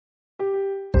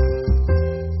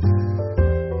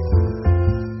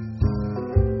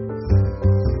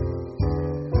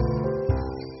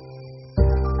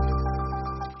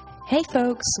Hey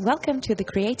folks, welcome to the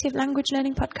Creative Language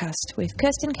Learning Podcast with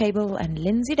Kirsten Cable and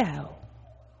Lindsay Dow.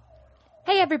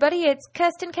 Hey everybody, it's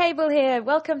Kirsten Cable here.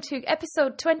 Welcome to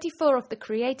episode 24 of the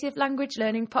Creative Language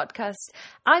Learning Podcast.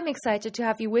 I'm excited to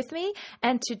have you with me,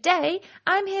 and today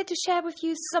I'm here to share with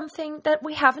you something that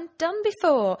we haven't done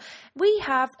before. We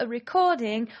have a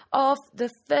recording of the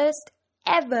first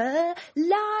ever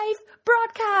live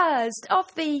broadcast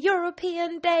of the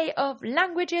European Day of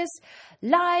Languages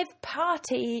live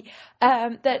party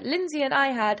that Lindsay and I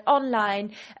had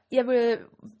online. There were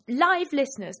live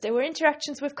listeners, there were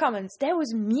interactions with comments, there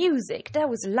was music, there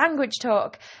was language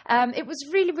talk. It was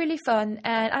really, really fun,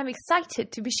 and I'm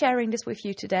excited to be sharing this with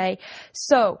you today.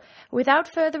 So,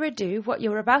 without further ado, what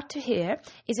you're about to hear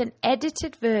is an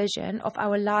edited version of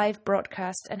our live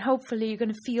broadcast, and hopefully you're going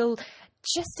to feel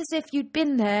just as if you'd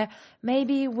been there,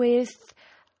 maybe with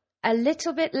a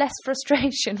little bit less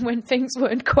frustration when things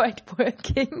weren't quite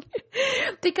working.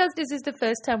 Because this is the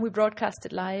first time we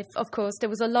broadcasted live. Of course, there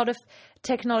was a lot of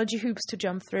technology hoops to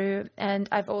jump through, and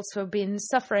I've also been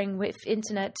suffering with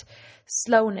internet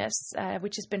slowness,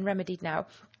 which has been remedied now.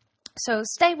 So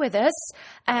stay with us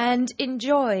and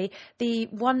enjoy the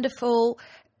wonderful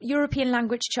European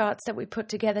language charts that we put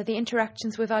together, the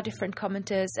interactions with our different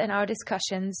commenters and our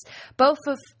discussions. Both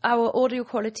of our audio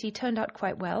quality turned out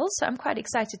quite well, so I'm quite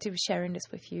excited to be sharing this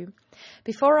with you.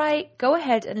 Before I go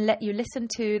ahead and let you listen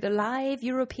to the live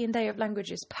European Day of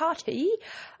Languages party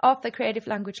of the Creative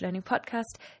Language Learning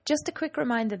Podcast, just a quick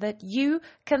reminder that you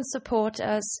can support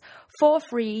us for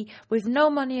free with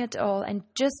no money at all, and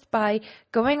just by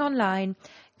going online,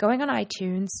 going on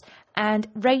iTunes and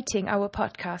rating our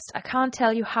podcast. I can't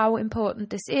tell you how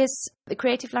important this is. The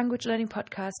Creative Language Learning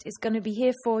Podcast is going to be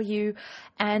here for you,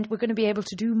 and we're going to be able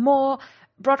to do more,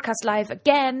 broadcast live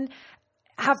again,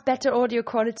 have better audio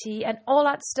quality and all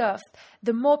that stuff.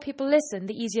 The more people listen,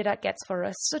 the easier that gets for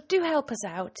us. So do help us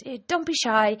out. Don't be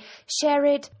shy. Share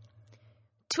it.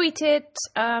 Tweet it,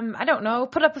 I don't know,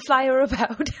 put up a flyer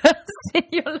about us in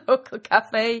your local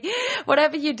cafe.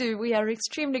 Whatever you do, we are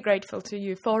extremely grateful to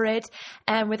you for it.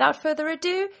 And without further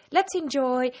ado, let's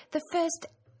enjoy the first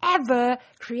ever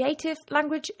Creative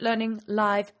Language Learning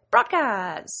live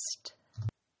broadcast.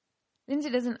 Lindsay,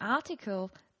 there's an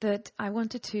article that I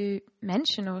wanted to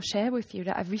mention or share with you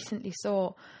that I recently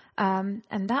saw.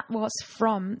 And that was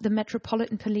from the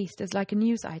Metropolitan Police. There's like a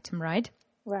news item, right?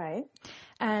 Right.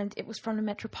 And it was from the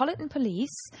Metropolitan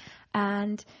Police,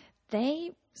 and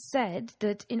they said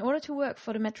that in order to work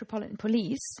for the Metropolitan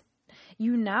Police,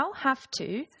 you now have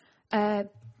to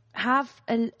have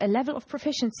a level of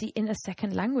proficiency in a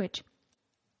second language.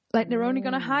 Like, they're only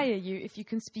going to hire you if you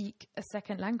can speak a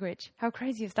second language. How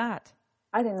crazy is that?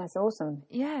 I think that's awesome.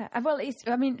 Yeah. Well,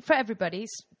 for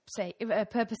everybody's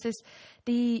purposes,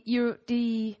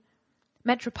 the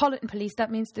Metropolitan Police,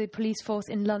 that means the police force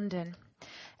in London.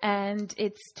 And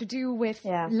it's to do with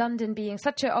London being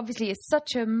such a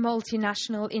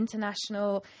multinational,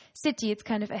 international city. It's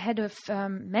kind of ahead of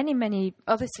many, many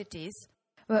other cities.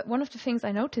 But one of the things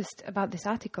I noticed about this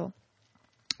article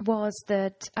was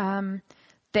that the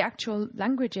actual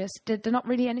languages, they're not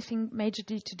really anything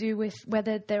majorly to do with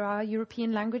whether there are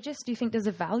European languages. Do you think there's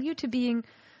a value to being,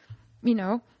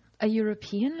 a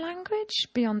European language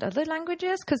beyond other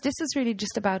languages? Because this is really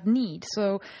just about need.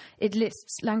 So it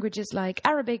lists languages like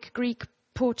Arabic, Greek,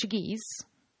 Portuguese,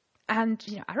 and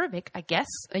Arabic, I guess,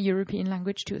 a European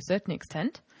language to a certain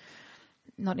extent.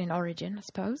 Not in origin, I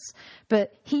suppose.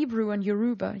 But Hebrew and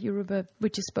Yoruba,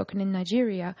 which is spoken in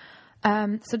Nigeria.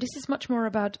 So this is much more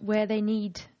about where they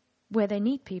need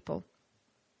people.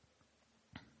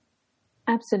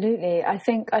 Absolutely. I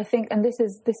think, and this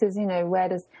is,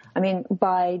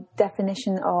 by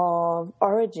definition of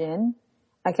origin,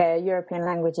 okay, a European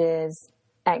language is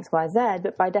X, Y, Z,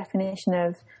 but by definition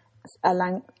of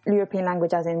European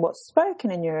language as in what's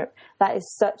spoken in Europe, that is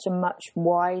such a much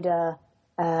wider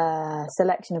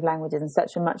selection of languages and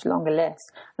such a much longer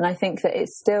list. And I think that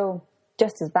it's still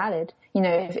just as valid.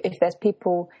 If there's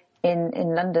people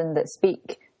in London that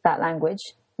speak that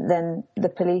language, then the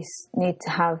police need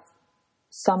to have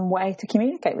some way to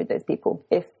communicate with those people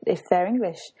if their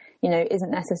English,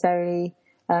 isn't necessarily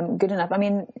good enough. I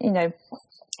mean,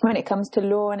 when it comes to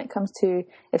law and it comes to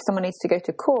if someone needs to go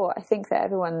to court, I think that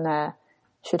everyone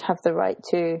should have the right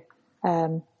to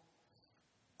a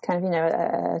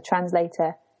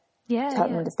translator to help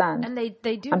them understand. And they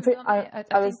do.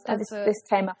 This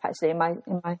came up actually in my.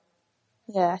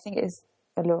 I think it is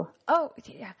a law. Oh,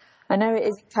 yeah. I know it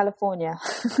is in California.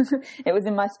 It was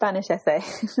in my Spanish essay.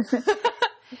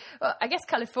 Well, I guess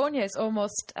California is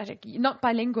almost not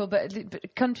bilingual, but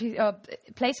country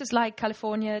places like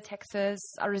California, Texas,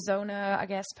 Arizona, I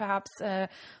guess perhaps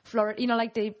Florida.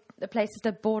 Like the places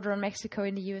that border on Mexico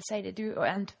in the USA, they do,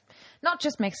 and not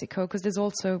just Mexico, because there's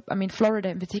also, Florida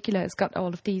in particular has got all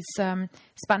of these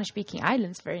Spanish-speaking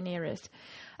islands very near it.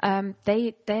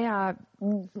 They are,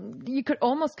 you could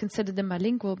almost consider them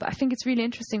bilingual, but I think it's really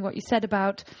interesting what you said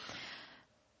about,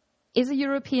 is a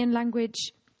European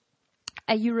language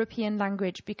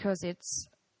because it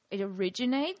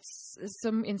originates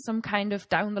in some kind of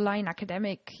down the line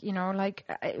academic,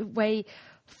 way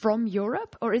from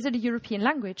Europe, or is it a European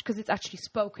language because it's actually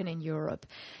spoken in Europe?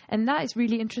 And that is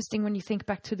really interesting when you think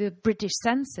back to the British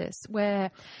census,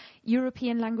 where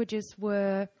European languages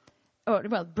were,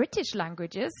 British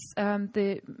languages,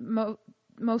 the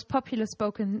most popular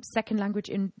spoken second language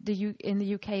in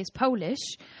the UK is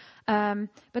Polish,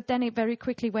 but then it very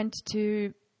quickly went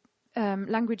to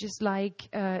languages like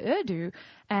Urdu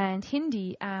and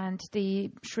Hindi and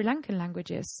the Sri Lankan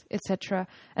languages, etc.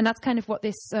 And that's kind of what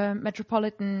this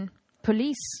Metropolitan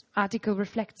Police article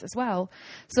reflects as well.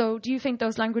 So do you think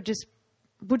those languages,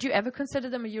 would you ever consider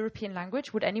them a European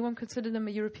language? Would anyone consider them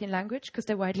a European language because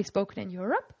they're widely spoken in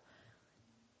Europe?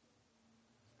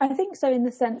 I think so, in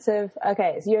the sense of,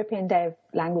 okay, it's European Day of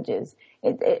Languages.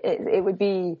 It would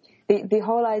be, the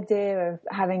whole idea of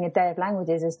having a Day of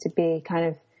Languages is to be kind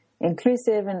of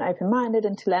inclusive and open-minded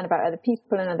and to learn about other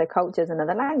people and other cultures and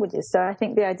other languages. So I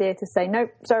think the idea to say,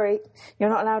 nope, sorry, you're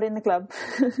not allowed in the club,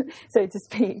 so to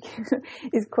speak,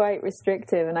 is quite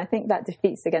restrictive. And I think that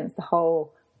defeats against the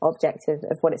whole objective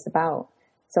of what it's about.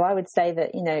 So I would say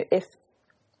that, if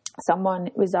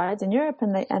someone resides in Europe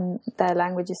and their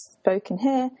language is spoken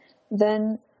here,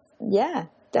 then yeah,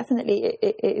 definitely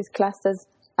it is classed as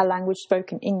a language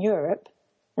spoken in Europe.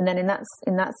 And then in that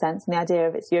sense, and the idea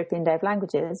of it's European Day of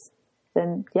Languages,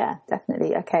 then yeah,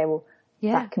 definitely, okay, well,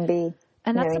 that can be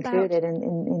included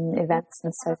in events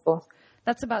and so forth.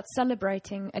 That's about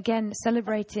celebrating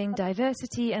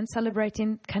diversity and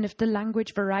celebrating kind of the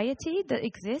language variety that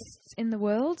exists in the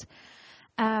world.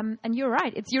 And you're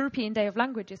right, it's European Day of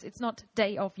Languages. It's not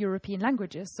Day of European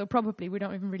Languages, so probably we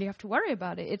don't even really have to worry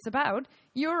about it. It's about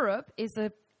Europe is a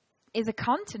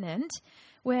continent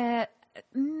where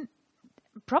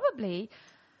probably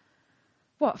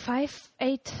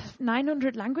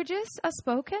 900 languages are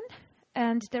spoken,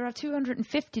 and there are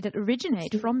 250 that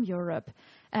originate from Europe.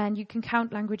 And you can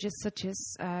count languages such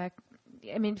as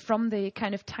from the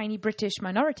kind of tiny British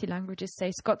minority languages,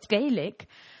 say Scots Gaelic,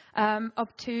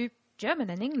 up to German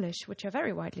and English, which are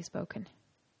very widely spoken.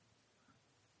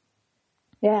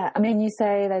 Yeah, you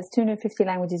say there's 250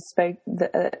 languages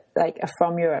that are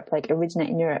from Europe, like originate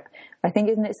in Europe. I think,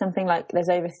 isn't it something like there's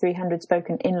over 300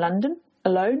 spoken in London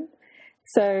alone?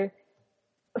 So,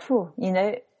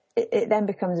 it then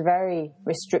becomes very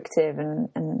restrictive, and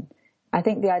I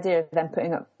think the idea of them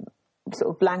putting up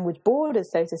sort of language borders,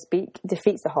 so to speak,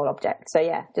 defeats the whole object. So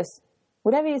yeah, just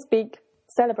whatever you speak,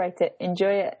 celebrate it,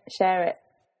 enjoy it, share it.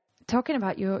 Talking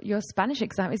about your Spanish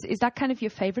exam, is that kind of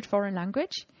your favorite foreign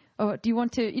language? Or do you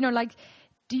want to,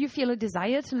 do you feel a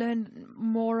desire to learn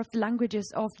more of the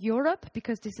languages of Europe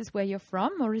because this is where you're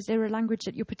from? Or is there a language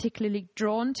that you're particularly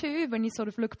drawn to when you sort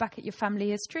of look back at your family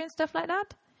history and stuff like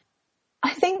that?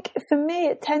 I think for me,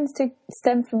 it tends to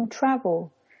stem from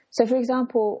travel. So, for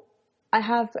example, I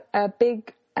have a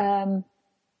big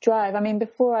drive.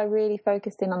 Before I really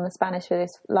focused in on the Spanish for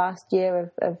this last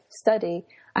year of study,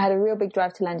 I had a real big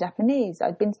drive to learn Japanese.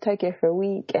 I'd been to Tokyo for a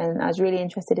week and I was really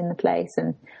interested in the place,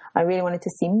 and I really wanted to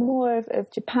see more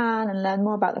of Japan and learn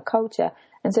more about the culture.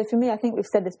 And so for me, I think we've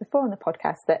said this before on the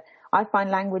podcast, that I find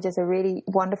language as a really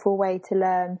wonderful way to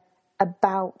learn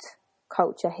about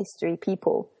culture, history,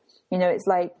 people. It's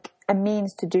like a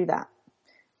means to do that.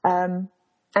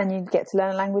 And you get to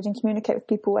learn a language and communicate with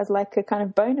people as like a kind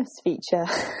of bonus feature,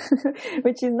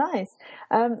 which is nice.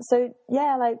 So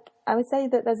yeah, I would say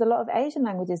that there's a lot of Asian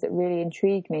languages that really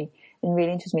intrigue me and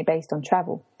really interest me based on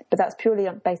travel. But that's purely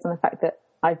based on the fact that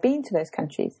I've been to those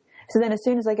countries. So then as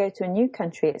soon as I go to a new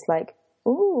country, it's like,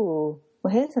 ooh,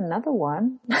 well, here's another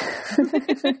one.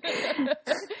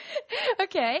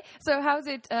 Okay, so how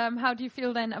do you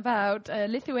feel then about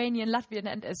Lithuanian, Latvian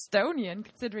and Estonian,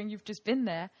 considering you've just been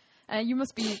there? You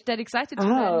must be dead excited to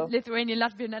learn Lithuanian,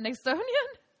 Latvian and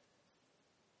Estonian.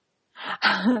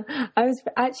 I was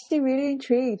actually really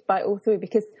intrigued by all three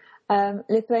because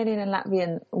Lithuanian and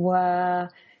Latvian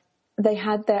they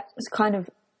had their kind of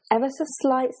ever so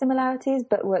slight similarities,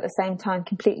 but were at the same time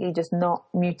completely just not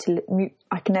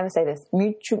I can never say this,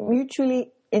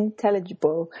 mutually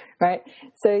intelligible, right?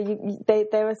 So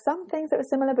there were some things that were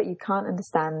similar, but you can't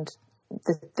understand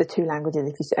the two languages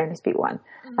if you only speak one.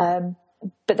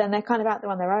 But then they're kind of out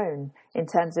there on their own in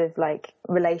terms of like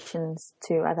relations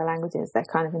to other languages. They're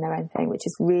kind of in their own thing, which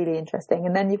is really interesting.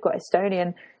 And then you've got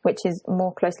Estonian, which is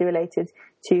more closely related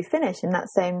to Finnish in that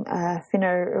same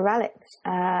Finno-Uralic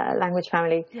language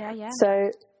family. Yeah.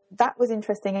 So that was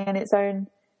interesting in its own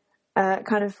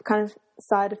kind of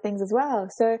side of things as well.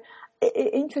 So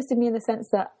it interested me in the sense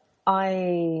that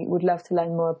I would love to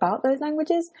learn more about those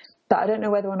languages, but I don't know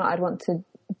whether or not I'd want to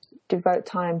devote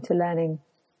time to learning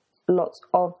lots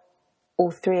of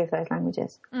all three of those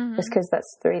languages, just because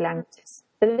that's 3 languages.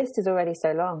 The list is already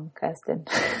so long, Kirsten.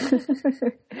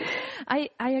 I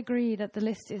agree that the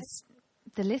list is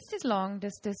long.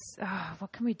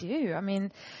 What can we do? I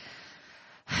mean,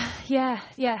 yeah.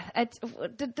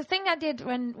 The thing I did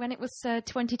when it was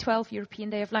 2012 European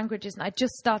Day of Languages, and I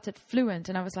just started Fluent,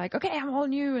 and I was like, okay, I'm all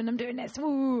new and I'm doing this.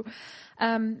 Woo.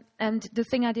 And the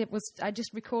thing I did was I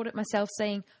just recorded myself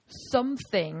saying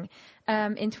something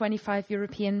in 25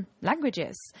 European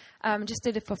languages. Just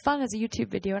did it for fun as a YouTube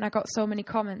video, and I got so many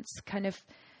comments kind of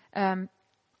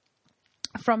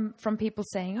from people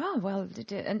saying, oh, well,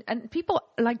 and people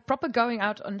like proper going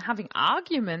out and having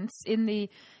arguments in the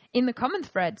comment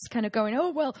threads, kind of going,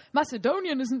 oh, well,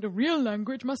 Macedonian isn't a real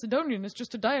language. Macedonian is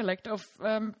just a dialect of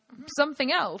something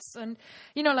else. And,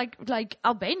 you know, like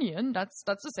Albanian, that's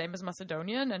the same as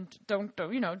Macedonian. And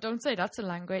don't say that's a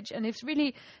language. And it's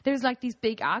really, there's like these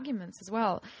big arguments as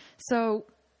well. So,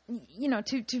 you know,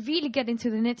 to really get into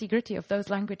the nitty gritty of those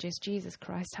languages, Jesus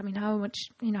Christ, I mean,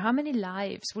 how many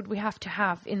lives would we have to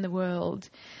have in the world?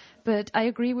 But I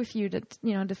agree with you that,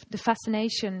 you know, the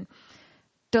fascination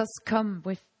does come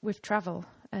with travel,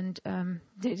 and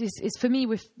it is for me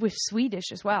with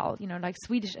Swedish as well. You know, like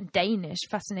Swedish and Danish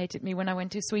fascinated me when I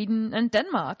went to Sweden and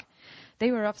Denmark.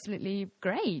 They were absolutely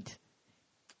great.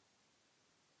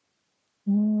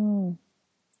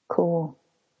 Cool.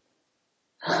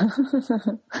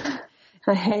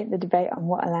 I hate the debate on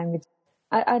what a language.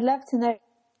 I'd love to know.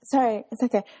 Sorry, it's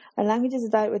okay. A language is a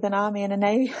dialect with an army and a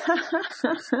navy.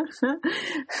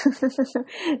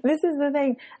 This is the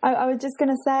thing. I was just going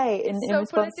to say in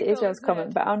response to Israel's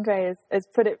comment, but Andre has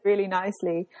put it really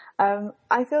nicely.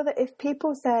 I feel that if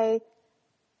people say,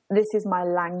 this is my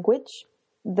language,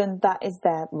 then that is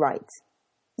their right.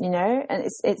 You know, and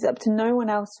it's up to no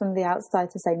one else from the outside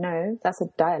to say, no, that's a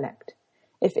dialect.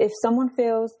 If someone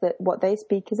feels that what they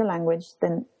speak is a language,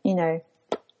 then, you know,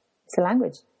 it's a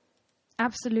language.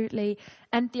 Absolutely.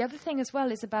 And the other thing as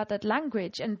well is about that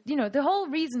language. And, you know, the whole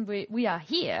reason we are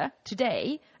here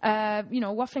today,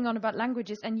 waffling on about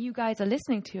languages and you guys are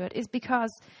listening to it is because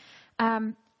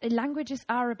languages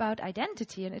are about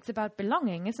identity and it's about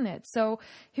belonging, isn't it? So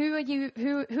who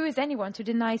is anyone to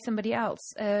deny somebody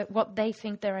else what they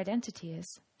think their identity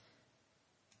is?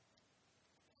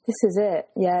 This is it.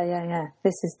 Yeah.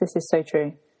 This is so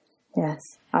true. Yes,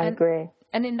 I agree.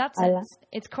 And in that sense,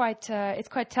 it's quite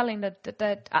telling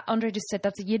that Andre just said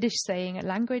that's a Yiddish saying. A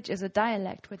language is a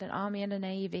dialect with an army and a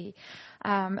navy,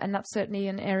 and that's certainly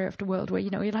an area of the world where, you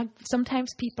know,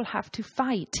 sometimes people have to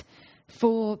fight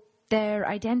for their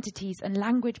identities, and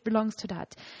language belongs to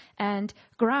that, and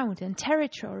ground and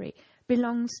territory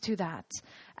belongs to that.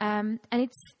 And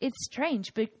it's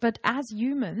strange, but as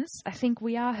humans, I think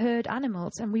we are herd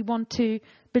animals and we want to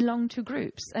belong to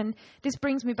groups. And this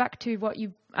brings me back to what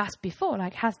you asked before,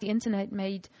 like, has the internet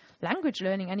made language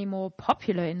learning any more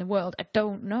popular in the world? I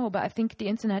don't know, but I think the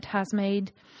internet has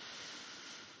made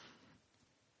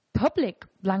public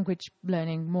language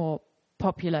learning more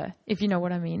popular, if you know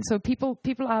what I mean. So people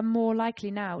are more likely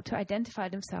now to identify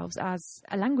themselves as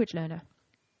a language learner.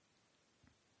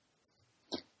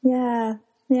 Yeah,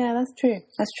 that's true.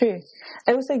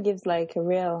 It also gives like a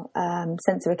real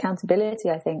sense of accountability,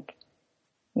 I think,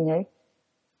 you know.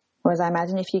 Whereas I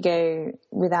imagine if you go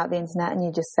without the internet and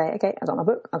you just say, okay, I've got my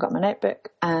book, I've got my notebook,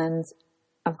 and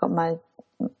I've got my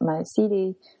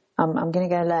CD, I'm going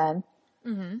to go learn,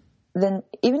 then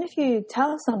even if you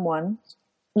tell someone,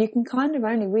 you can kind of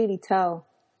only really tell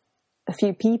a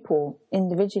few people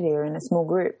individually or in a small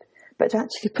group. But to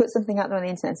actually put something out there on the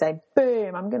internet and say,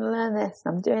 boom, I'm going to learn this,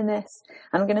 I'm doing this,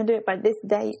 I'm going to do it by this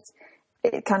date,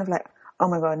 it's kind of like, oh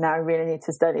my God, now I really need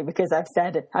to study because I've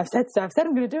said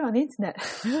I'm going to do it on the internet.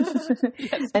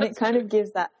 Yes, and it kind of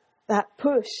gives that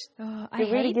push. Oh, I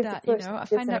hate that, you know, I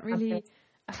find that really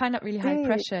high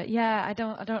pressure. Yeah, I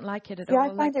don't like it at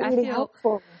all. I find it really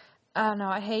helpful. No,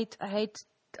 I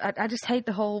just hate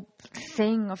the whole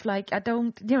thing of like,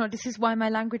 this is why my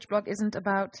language blog isn't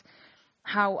about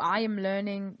how I am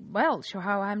learning Welsh or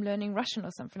how I'm learning Russian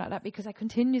or something like that, because I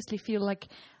continuously feel like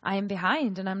I am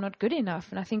behind and I'm not good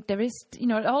enough. And I think there is, you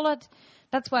know, all that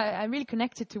that's why I really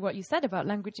connected to what you said about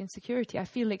language insecurity. I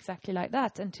feel exactly like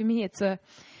that. And to me, it's I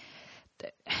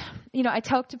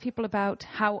talk to people about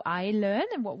how I learn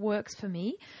and what works for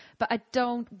me, but I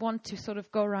don't want to sort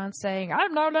of go around saying,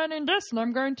 I'm now learning this and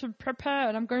I'm going to prepare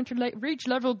and I'm going to reach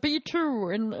level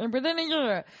B2 in within a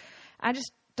year. I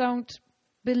just don't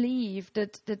believe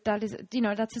that is,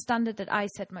 that's a standard that I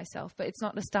set myself, but it's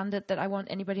not the standard that I want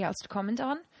anybody else to comment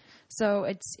on. So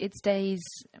it stays,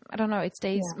 I don't know, it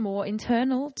stays more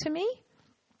internal to me.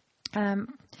 And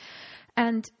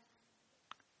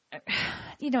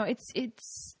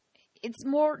it's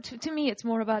more to me, it's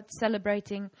more about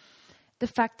celebrating the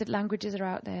fact that languages are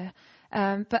out there.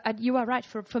 But you are right,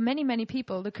 for many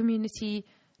people, the community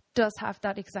does have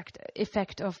that exact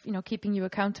effect of, keeping you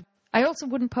accountable. I also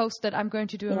wouldn't post that I'm going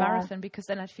to do a marathon, because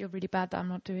then I'd feel really bad that I'm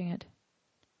not doing it.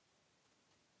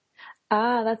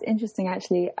 That's interesting,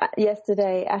 actually.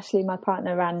 Yesterday, Ashley, my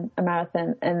partner, ran a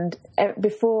marathon, and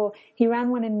before he ran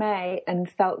one in May and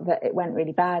felt that it went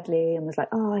really badly and was like,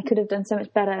 oh, I could have done so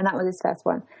much better. And that was his first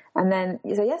one. And then,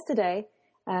 so yesterday,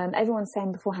 everyone's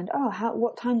saying beforehand,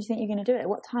 what time do you think you're going to do it?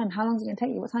 What time? How long is it going to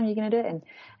take you? What time are you going to do it in? And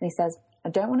he says, I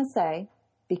don't want to say,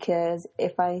 because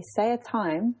if I say a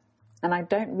time and I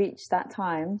don't reach that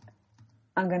time,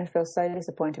 I'm going to feel so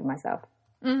disappointed with myself.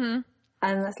 Mm-hmm.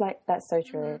 And that's so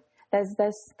true.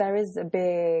 There is a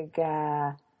big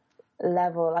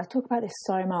level. I talk about this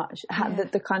so much.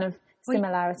 The kind of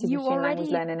similarity between language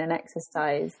learning and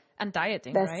exercise and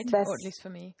dieting, right? Or at least for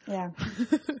me. Yeah.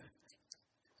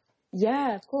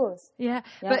 Yeah, of course. Yeah,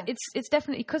 but it's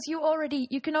definitely because you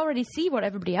can already see what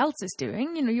everybody else is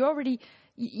doing. It's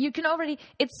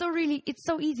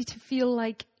so easy to feel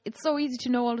like it's so easy to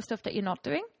know all the stuff that you're not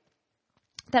doing,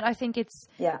 that I think it's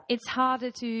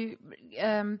harder to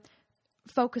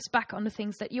focus back on the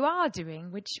things that you are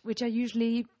doing, which are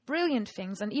usually brilliant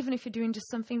things. And even if you're doing just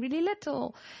something really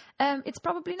little, it's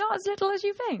probably not as little as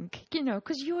you think,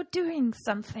 because you're doing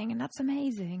something, and that's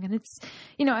amazing. And it's,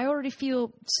 I already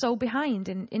feel so behind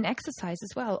in exercise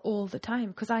as well all the time,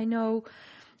 because I know,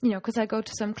 because I go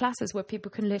to some classes where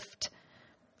people can lift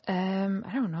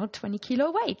 20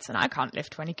 kilo weights, and I can't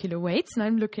lift 20 kilo weights, and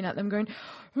I'm looking at them going,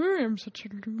 oh, I'm such a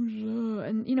loser.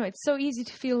 And, it's so easy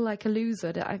to feel like a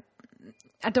loser that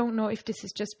I don't know if this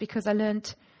is just because I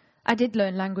did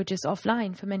learn languages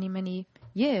offline for many, many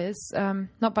years,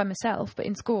 not by myself, but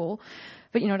in school.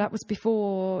 But, that was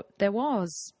before there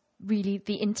was really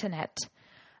the internet.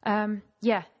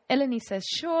 Eleni says,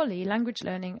 surely language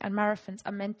learning and marathons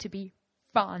are meant to be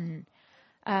fun.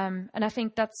 And I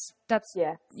think that's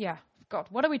God,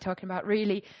 what are we talking about,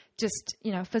 really? Just,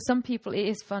 for some people, it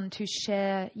is fun to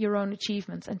share your own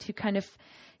achievements and to kind of,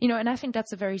 and I think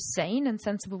that's a very sane and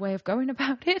sensible way of going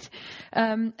about it.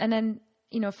 And then,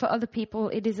 for other people,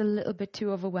 it is a little bit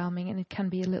too overwhelming, and it can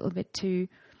be a little bit too,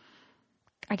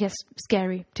 I guess,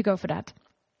 scary to go for that.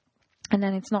 And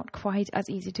then it's not quite as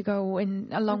easy to go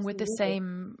along with the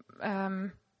same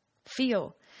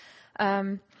feel.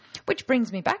 Which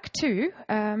brings me back to,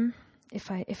 if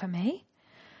I may,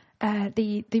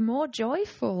 the more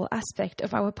joyful aspect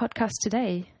of our podcast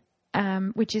today,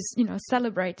 which is,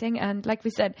 celebrating. And like we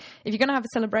said, if you're going to have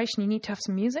a celebration, you need to have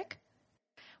some music.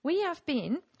 We have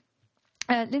been,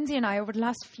 Lindsay and I, over the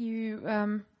last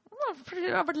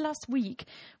week,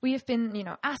 we have been,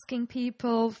 asking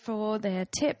people for their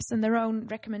tips and their own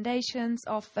recommendations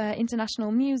of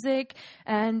international music.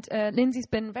 And Lindsay's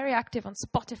been very active on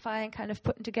Spotify and kind of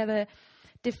putting together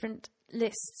different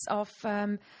lists of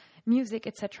music,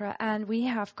 etc. And we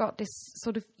have got this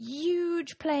sort of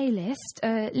huge playlist.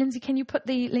 Lindsay, can you put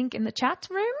the link in the chat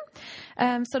room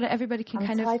so that everybody can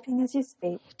typing as you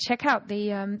speak. Check out the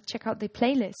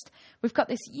playlist. We've got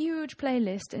this huge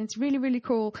playlist, and it's really, really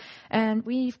cool. And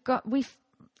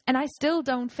and I still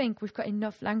don't think we've got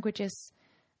enough languages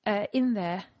in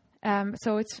there.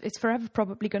 So it's forever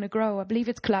probably going to grow. I believe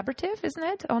it's collaborative, isn't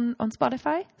it, on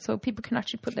Spotify? So people can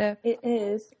actually put their... It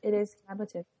is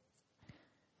collaborative.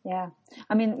 Yeah.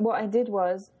 I mean, what I did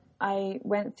was I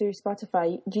went through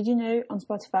Spotify. Did you know on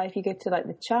Spotify, if you go to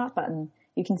the chart button,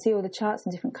 you can see all the charts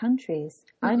in different countries.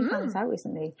 I only found this out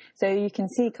recently. So you can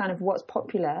see kind of what's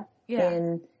popular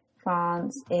in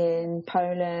France, in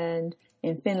Poland,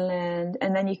 in Finland,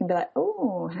 and then you can be like,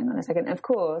 oh, hang on a second. And of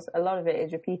course, a lot of it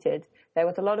is repeated. There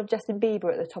was a lot of Justin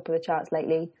Bieber at the top of the charts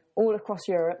lately, all across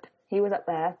Europe. He was up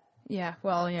there. Yeah,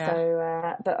 well, yeah.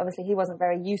 So, but obviously he wasn't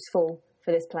very useful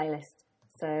for this playlist.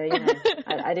 So,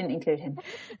 I didn't include him.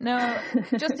 No,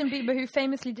 Justin Bieber, who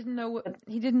famously didn't know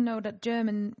that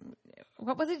German...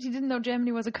 What was it? He didn't know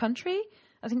Germany was a country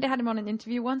I think they had him on an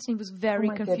interview once, and he was very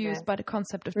confused goodness. by the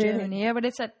concept of Really? Germany. Yeah, but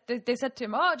they said to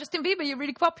him, "Oh, Justin Bieber, you're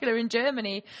really popular in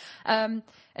Germany," and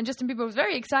Justin Bieber was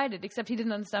very excited, except he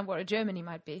didn't understand what a Germany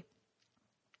might be.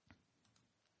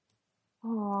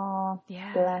 Oh,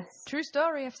 Yeah, bless. true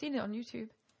story. I've seen it on YouTube.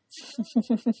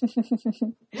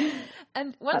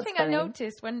 And one That's thing funny. I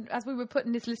noticed as we were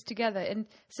putting this list together, and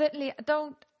certainly I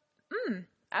don't.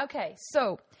 Okay,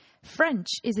 so French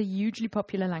is a hugely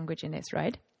popular language in this,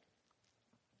 right?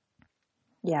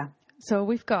 Yeah. So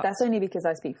we've got. That's only because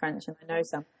I speak French and I know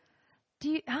some.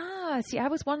 See, I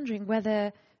was wondering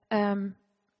whether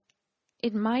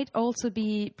it might also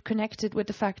be connected with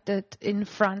the fact that in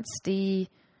France, is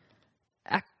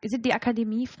it the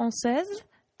Académie Française?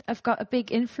 Have got a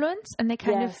big influence, and they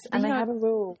kind of. And they have a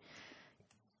rule.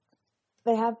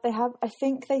 They have. I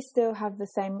think they still have the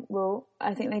same rule.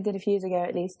 I think they did a few years ago,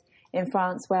 at least in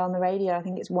France, where on the radio, I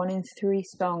think it's 1 in 3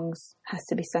 songs has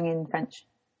to be sung in French.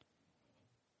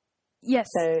 Yes.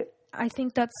 So I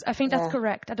think that's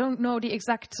correct. I don't know the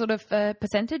exact sort of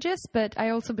percentages, but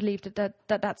I also believe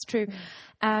that's true.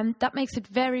 That makes it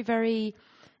very, very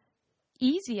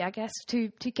easy, I guess, to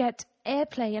get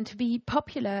airplay and to be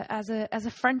popular as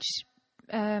a French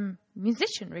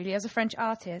musician, really, as a French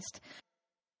artist.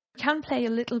 You can play a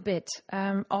little bit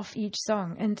off each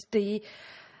song, and the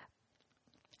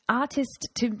artist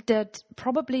that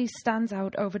probably stands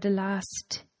out over the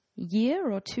last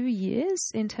year or 2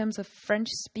 years in terms of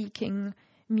French-speaking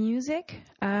music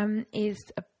is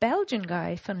a Belgian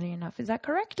guy, funnily enough. Is that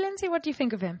correct, Lindsay? What do you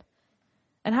think of him?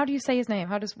 And how do you say his name?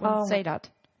 How does one say that?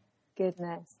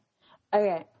 Goodness.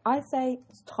 Okay, I say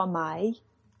Stromae,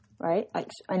 right?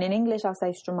 And in English I'll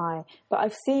say Stromae. But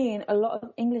I've seen a lot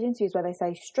of English interviews where they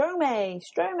say Stromae.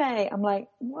 I'm like,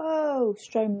 whoa,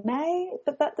 Stromae?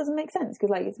 But that doesn't make sense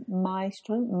because it's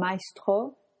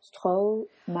maestro,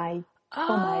 Stromae.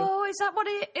 Oh, is that what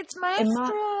it's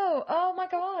maestro? Oh my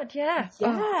God, yeah.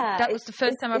 Yeah. Oh, that was the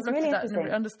first time I've looked really at that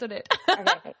and understood it.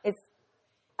 Okay.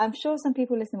 I'm sure some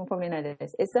people listening will probably know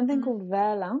this. It's something called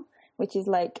verlan, which is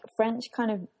like French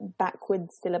kind of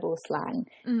backwards syllable slang.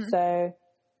 So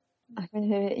I can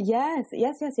hear it. Yes.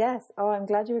 Oh, I'm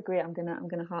glad you agree. I'm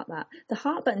gonna heart that. The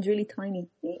heart button's really tiny.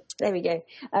 There we go.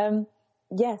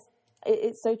 Yes,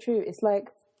 it's so true. It's like,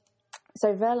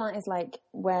 so verlan is like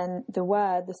when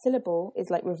the syllable is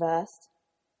like reversed.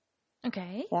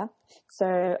 Okay. Yeah.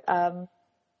 So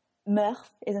meuf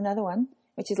is another one,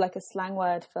 which is like a slang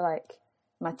word for like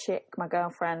my chick, my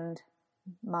girlfriend,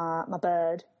 my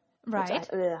bird. Right.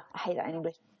 I hate that in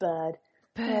English. Bird.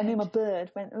 I knew my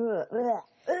bird went, ugh.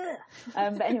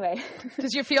 But anyway.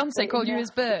 Does your fiance call you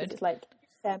his bird? It's like,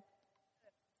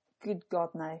 good God,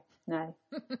 no.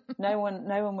 No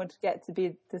one would get to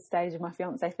be the stage of my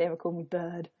fiance if they ever called me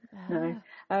bird. No.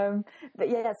 But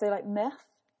yeah, so like meuf,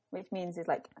 which means is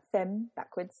like femme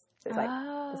backwards. So it's like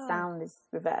the sound is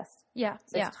reversed. Yeah.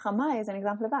 So Stromae is an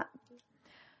example of that.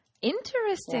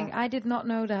 Interesting. Yeah. I did not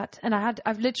know that. And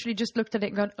I've literally just looked at it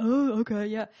and gone, oh, okay,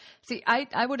 yeah. See,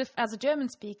 I would have, as a German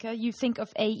speaker, you think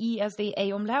of AE as the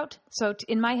A umlaut. So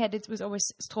in my head, it was always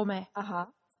Stromae. Uh-huh.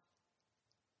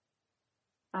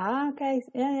 Ah, okay.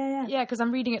 Yeah. Yeah, because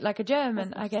I'm reading it like a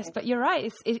German, I guess. But you're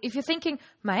right. If you're thinking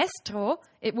maestro,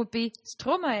 it would be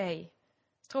Stromae.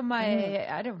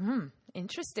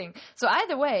 Interesting. So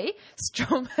either way,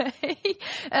 Stromae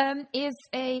is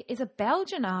a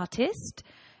Belgian artist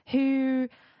who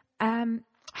a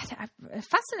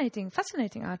fascinating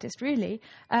artist, really.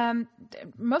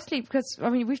 Mostly because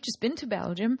we've just been to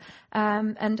Belgium,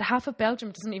 and half of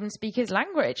Belgium doesn't even speak his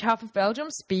language. Half of Belgium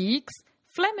speaks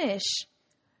Flemish,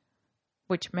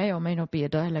 which may or may not be a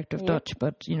dialect of Dutch,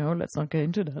 but let's not get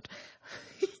into that.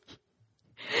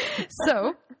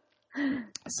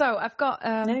 So I've got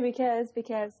no,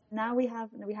 because now we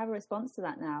have a response to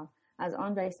that now. As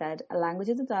Andre said, a language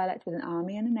is a dialect with an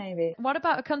army and a navy. What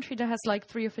about a country that has like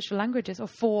 3 official languages or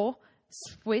 4?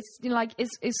 Swiss,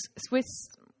 is Swiss?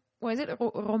 What is it?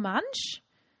 Romansh?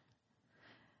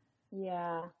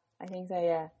 Yeah, I think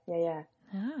so. Yeah.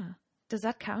 Ah, does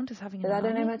that count as having? But I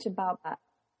don't know much about that.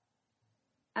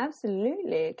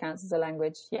 Absolutely, it counts as a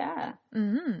language. Yeah.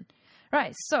 Mm-hmm.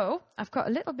 Right. So I've got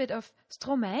a little bit of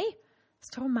Stromae.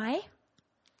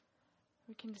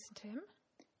 We can listen to him.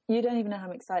 You don't even know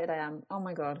how excited I am. Oh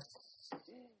my God.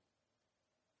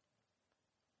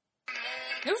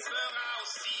 Ooh.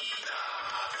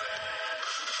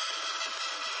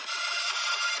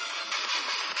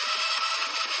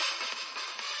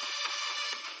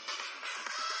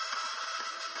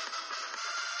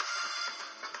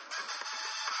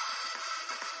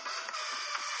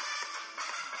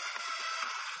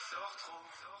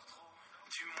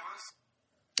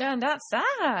 And that's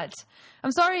sad.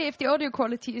 I'm sorry if the audio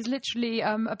quality is literally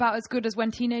about as good as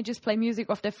when teenagers play music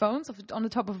off their phones on the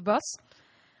top of a bus,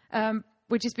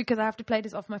 which is because I have to play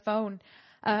this off my phone.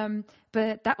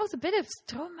 But that was a bit of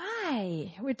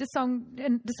Stromae with the song,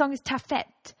 and the song is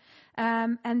Tafet.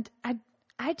 And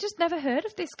I just never heard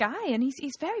of this guy, and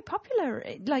he's very popular,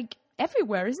 like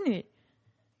everywhere, isn't he?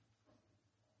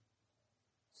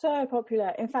 So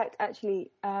popular. In fact, actually,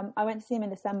 I went to see him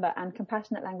in December, and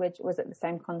Compassionate Language was at the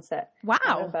same concert.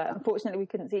 Wow! But unfortunately, we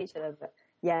couldn't see each other. But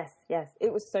yes,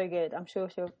 it was so good. I'm sure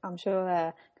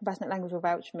Compassionate Language will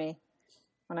vouch for me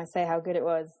when I say how good it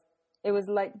was. It was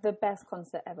like the best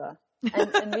concert ever.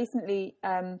 And recently,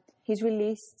 he's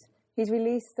released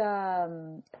a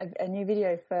new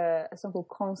video for a song called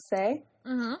Conseil,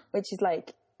 which is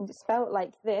like spelled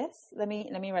like this. Let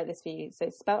me write this for you. So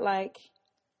it's spelled like.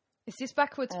 Is this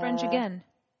backwards French again?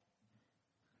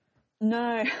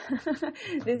 No,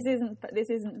 this isn't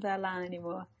Berlin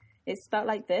anymore. It's spelled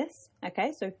like this.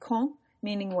 Okay, so quand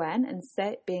meaning when, and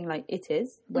c'est being like it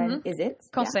is. When is it?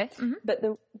 Quand c'est.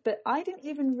 But I didn't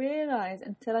even realize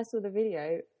until I saw the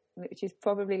video, which is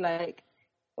probably like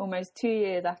almost 2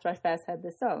 years after I first heard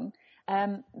the song,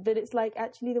 that it's like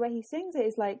actually the way he sings it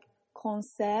is like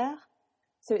cancer.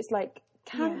 So it's like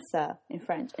cancer in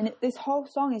French, and this whole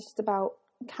song is just about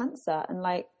cancer and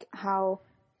like how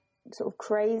sort of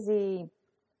crazy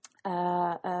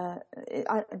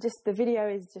just the video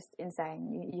is just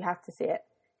insane. You have to see it.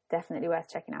 Definitely worth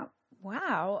checking out.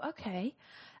 Wow, okay.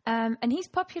 And he's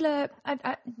popular.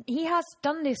 He has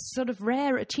done this sort of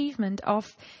rare achievement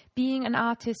of being an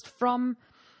artist from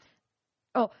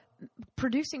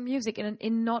producing music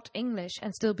in not English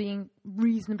and still being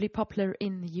reasonably popular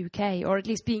in the UK, or at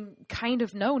least being kind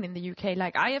of known in the UK.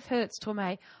 Like, I have heard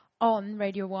Stromae on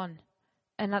Radio 1,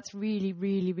 and that's really,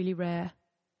 really, really rare.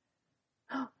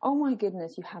 Oh my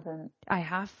goodness, you haven't? I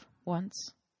have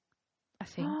once, I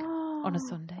think, on a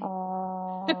Sunday.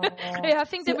 Oh. Yeah, I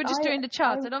think they were just doing the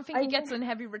charts. I don't think he gets in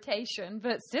heavy rotation,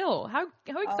 but still, how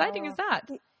exciting is that?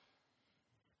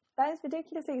 That is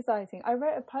ridiculously exciting. I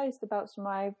wrote a post about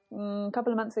Stromae a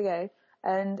couple of months ago,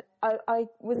 and I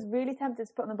was really tempted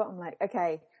to put on the bottom, like,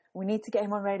 okay, we need to get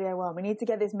him on Radio 1. We need to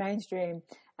get this mainstream.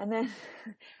 And then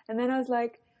I was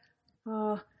like,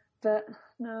 but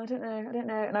no, I don't know.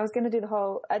 And I was going to do the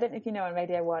whole, I don't know if you know, on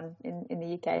Radio 1 in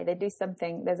the UK, they do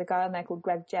something. There's a guy on there called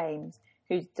Greg James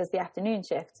who does the afternoon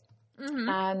shift.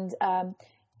 And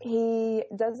he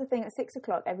does a thing at 6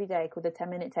 o'clock every day called the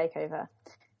 10-minute takeover,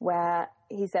 where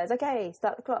he says, okay,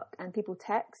 start the clock. And people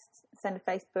text, send a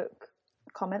Facebook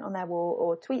comment on their wall,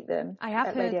 or tweet them. I have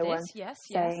at heard Radio this, 1 yes.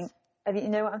 You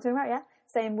know what I'm talking about, yeah?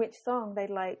 Saying which song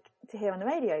they'd like to hear on the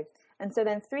radio. And so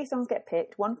then 3 songs get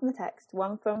picked, one from the text,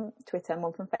 one from Twitter, and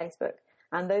one from Facebook.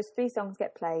 And those 3 songs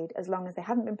get played as long as they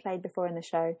haven't been played before in the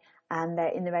show and they're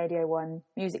in the Radio 1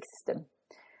 music system.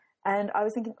 And I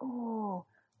was thinking,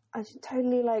 I should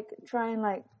totally like try and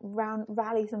like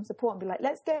rally some support and be like,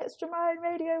 let's get Stromae on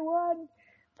Radio 1.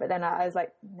 But then I was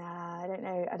like, nah, I don't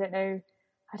know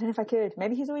if I could.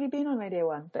 Maybe he's already been on Radio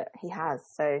 1, but he has.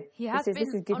 So he has been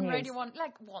this is good on news. Radio 1,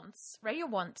 like once. Radio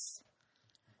once.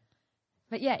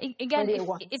 But yeah, again,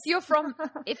 if you're from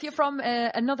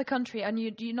another country and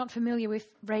you're not familiar with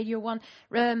Radio 1,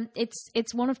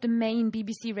 it's one of the main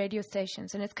BBC radio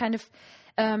stations, and it's kind of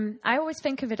I always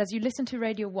think of it as you listen to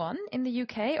Radio 1 in the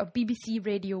UK or BBC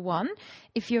Radio 1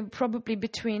 if you're probably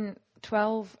between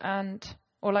 12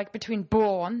 or like between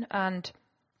born and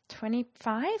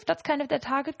 25. That's kind of their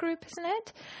target group, isn't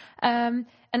it?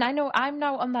 And I know I'm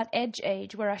now on that edge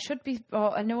age where I should be,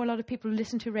 or I know a lot of people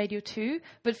listen to Radio 2,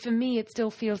 but for me it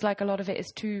still feels like a lot of it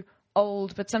is too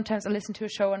old. But sometimes I listen to a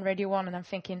show on Radio 1 and I'm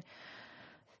thinking,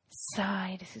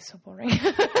 sigh, this is so boring.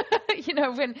 You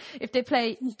know, if they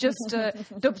play just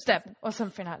dubstep or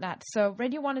something like that. So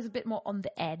Radio 1 is a bit more on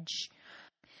the edge.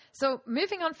 So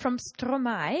moving on from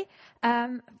Stromae,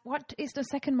 what is the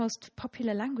second most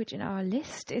popular language in our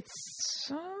list?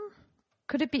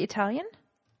 Could it be Italian?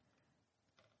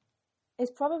 It's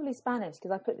probably Spanish,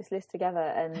 because I put this list together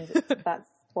and that's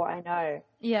what I know.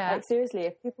 Yeah. Like seriously,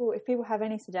 if people have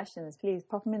any suggestions, please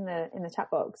pop them in the chat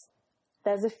box.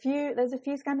 There's a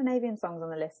few Scandinavian songs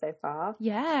on the list so far.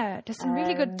 Yeah, there's some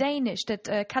really good Danish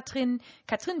that Katrin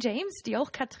James, the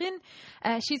old Katrin,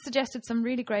 she suggested some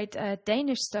really great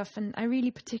Danish stuff, and I really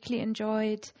particularly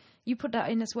enjoyed, you put that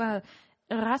in as well,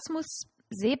 Rasmus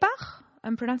Seebach.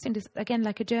 I'm pronouncing this again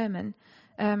like a German.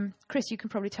 Chris, you can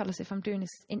probably tell us if I'm doing this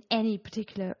in any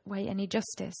particular way, any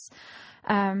justice.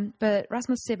 But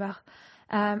Rasmus Seebach,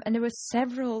 And there were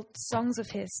several songs of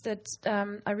his that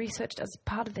I researched as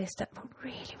part of this that were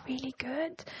really, really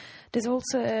good. There's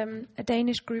also a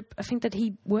Danish group, I think, that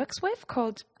he works with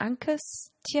called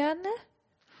Ankerstjerne.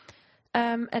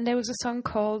 And there was a song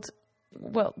called,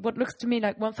 well, what looks to me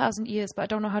like 1,000 years, but I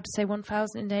don't know how to say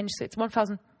 1,000 in Danish, so it's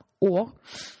 1,000 år.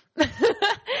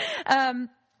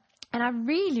 And I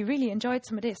really, really enjoyed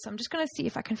some of this. So I'm just going to see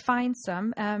if I can find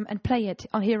some and play it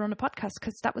here on the podcast,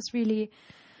 because that was really,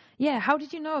 yeah. How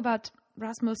did you know about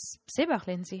Rasmus Seebach,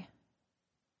 Lindsay?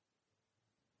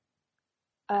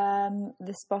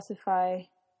 The Spotify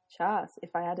charts,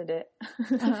 if I added it.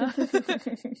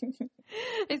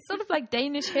 It's sort of like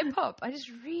Danish hip-hop. I just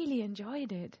really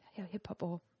enjoyed it. Yeah, hip-hop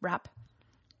or rap.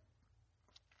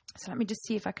 So let me just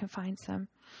see if I can find some.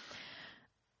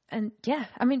 And yeah,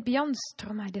 I mean, beyond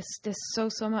Stromae, there's so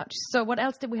much. So what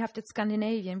else did we have that's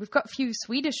Scandinavian? We've got a few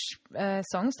Swedish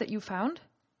songs that you found.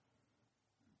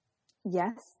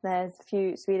 Yes, there's a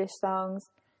few Swedish songs.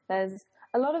 There's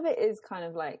a lot of it is kind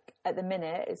of like, at the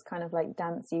minute, it's kind of like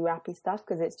dancey, rappy stuff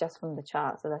because it's just from the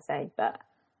charts, as I say. But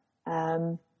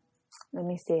let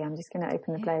me see. I'm just going to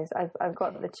open the playlist. I've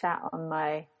got the chat on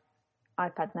my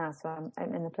iPad now, so I'm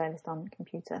opening the playlist on the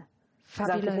computer.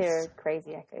 Fabulous. I could hear a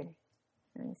crazy echo.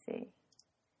 Let me see.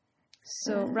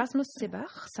 So Rasmus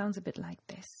Seebach sounds a bit like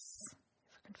this.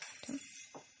 If I can find him.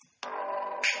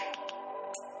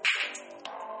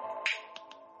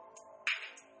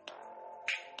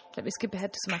 Let me skip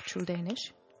ahead to some actual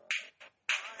Danish.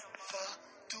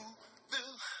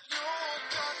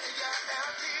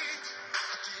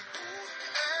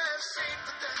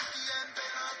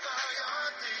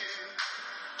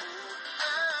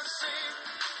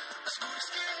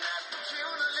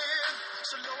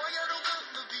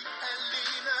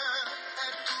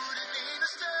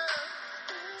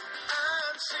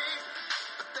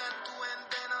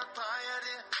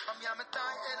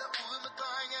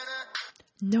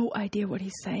 No idea what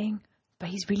he's saying, but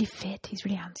he's really fit. He's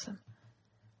really handsome.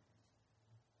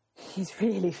 He's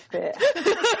really fit.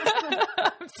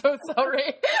 I'm so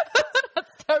sorry.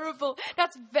 That's terrible.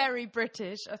 That's very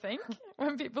British, I think,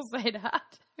 when people say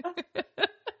that. But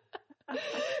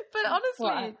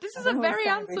honestly, this is a very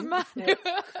handsome man. How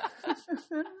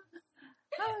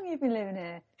long have you been living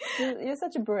here? You're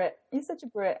such a Brit. You're such a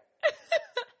Brit.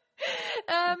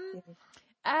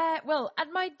 Well,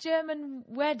 at my German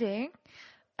wedding,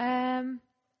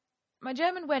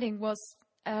 was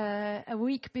a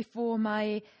week before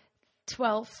my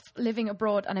 12th living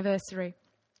abroad anniversary.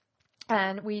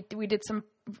 And we did some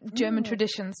German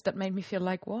traditions that made me feel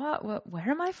like, what? Where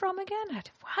am I from again?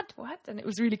 What? And it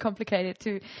was really complicated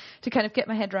to kind of get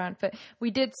my head around. But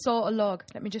we did saw a log.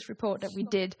 Let me just report that we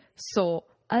did saw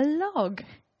a log.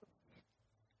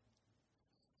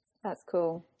 That's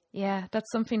cool. Yeah, that's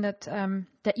something that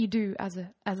that you do as a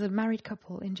married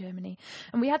couple in Germany,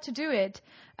 and we had to do it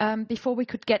before we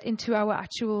could get into our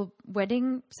actual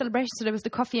wedding celebration. So there was the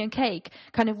coffee and cake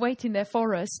kind of waiting there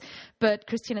for us, but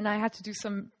Christian and I had to do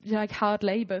some hard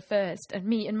labor first. And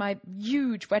me in my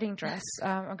huge wedding dress,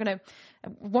 at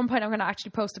one point I'm gonna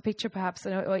actually post a picture, perhaps,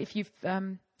 or if you've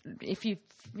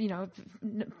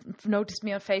noticed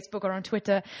me on Facebook or on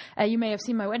Twitter, you may have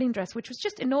seen my wedding dress, which was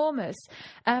just enormous.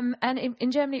 And in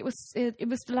Germany, it was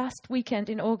the last weekend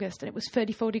in August, and it was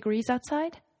 34 degrees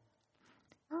outside.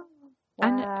 Oh, wow.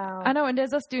 And I know, and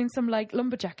there's us doing some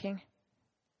lumberjacking.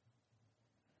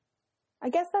 I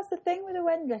guess that's the thing with a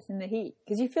wedding dress in the heat,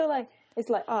 because you feel like it's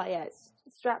it's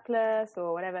strapless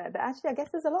or whatever, but actually, I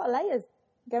guess there's a lot of layers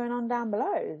going on down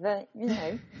below, the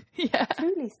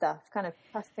truly stuff kind of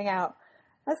casting out.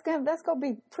 That's got to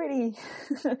be pretty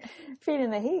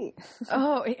feeling the heat.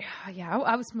 Oh yeah,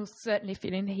 I was most certainly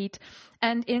feeling the heat.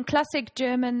 And in classic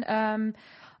German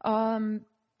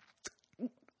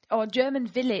or German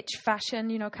village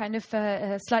fashion, kind of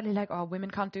slightly like,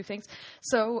 women can't do things.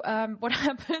 So what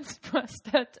happened was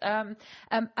that a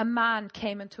man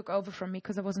came and took over from me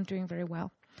because I wasn't doing very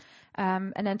well.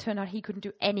 And then turned out he couldn't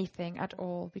do anything at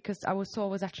all because our saw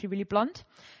was actually really blunt.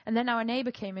 And then our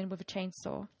neighbor came in with a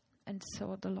chainsaw and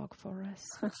sawed the log for us.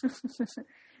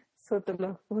 Sawed the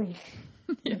log for you.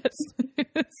 Yes.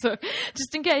 So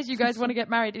just in case you guys want to get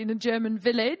married in a German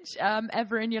village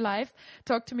ever in your life,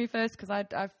 talk to me first, because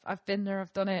I've been there,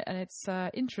 I've done it, and it's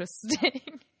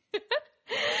interesting.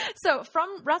 So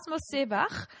from Rasmus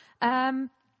Seebach, I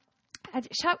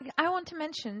want to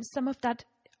mention some of that.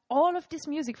 All of this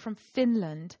music from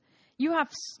Finland. You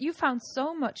found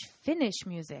so much Finnish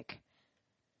music.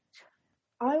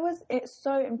 I was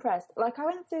so impressed. I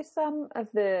went through some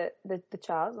of the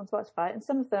charts on Spotify, and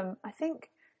some of them, I think,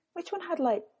 which one had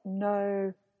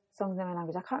no songs in my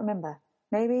language? I can't remember.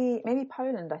 maybe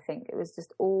Poland, I think. It was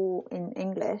just all in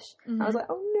English. I was like,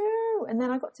 oh no. And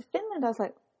then I got to Finland. I was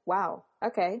like, wow,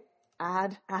 okay.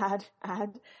 Add.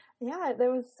 Yeah,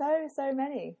 there was so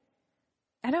many.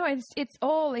 I know it's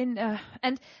all in,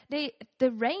 and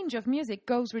the range of music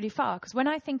goes really far. Because when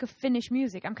I think of Finnish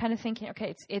music, I'm kind of thinking,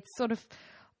 okay, it's sort of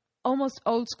almost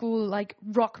old school, like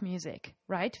rock music,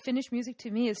 right? Finnish music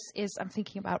to me is I'm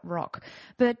thinking about rock.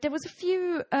 But there was a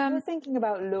few. You're thinking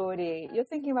about Lordi. You're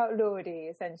thinking about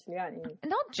Lordi, essentially, aren't you?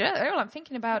 Not just. I'm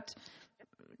thinking about.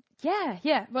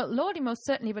 Yeah. Well, Lordi most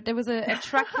certainly, but there was a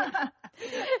track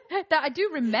that I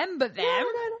do remember them. No,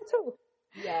 not at all.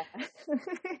 Yeah.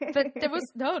 But there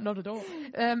was not at all.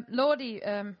 Lordi,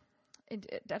 I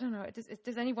don't know.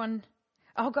 Does anyone?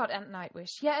 Oh God, and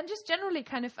Nightwish. Yeah, and just generally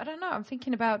kind of, I don't know. I'm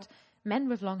thinking about men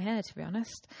with long hair, to be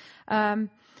honest.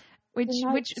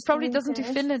 Which probably doesn't do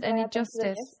Finland any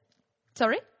justice.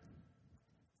 Sorry.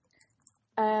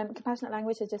 Compassionate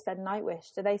Language has just said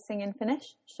Nightwish. Do they sing in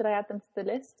Finnish? Should I add them to the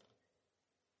list?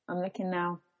 I'm looking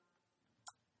now.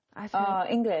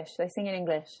 English. They sing in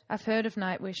English. I've heard of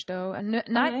Nightwish though, and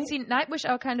Nightwish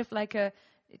are kind of like a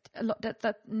lot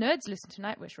that nerds listen to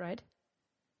Nightwish, right?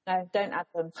 No, don't add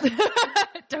them.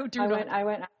 Don't do that. I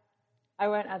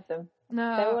won't add them.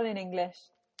 No, they're all in English.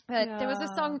 But there was a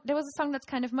song that's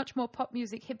kind of much more pop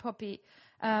music, hip hoppy,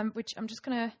 which I'm just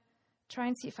gonna try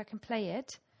and see if I can play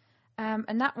it.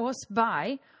 And that was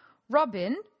by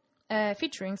Robin,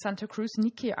 featuring Santa Cruz,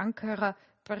 Nikki, Ankara,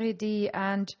 Bredi,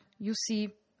 and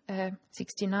UC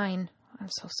 69. I'm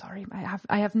so sorry.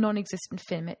 I have non-existent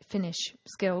Finnish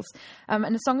skills.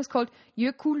 And the song is called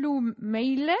Jökulu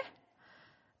meille.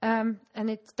 And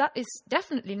that is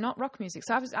definitely not rock music.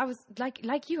 So I was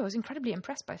like you, I was incredibly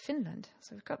impressed by Finland.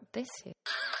 So we've got this here.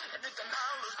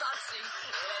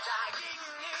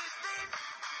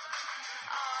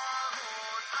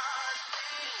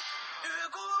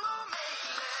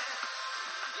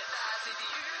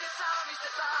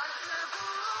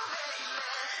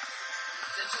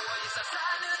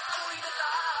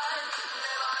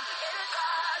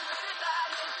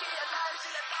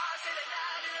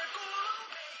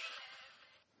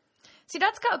 See,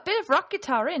 that's got a bit of rock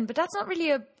guitar in, but that's not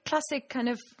really a classic kind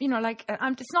of,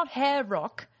 it's not hair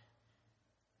rock.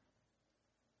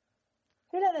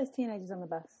 Who let those teenagers on the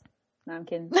bus? No, I'm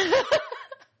kidding.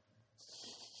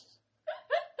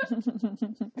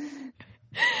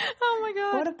 Oh my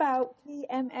God. What about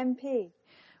PMMP?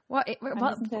 What you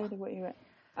were.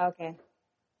 Okay.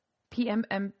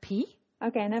 PMMP?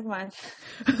 Okay, never mind.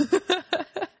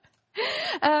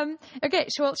 Okay,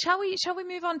 shall we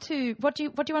move on to what do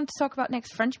you want to talk about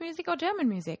next? French music or German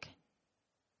music?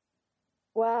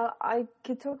 Well, I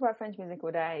could talk about French music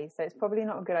all day, so it's probably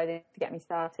not a good idea to get me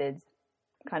started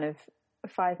kind of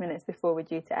 5 minutes before we're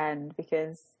due to end,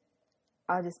 because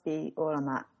I'll just be all on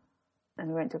that and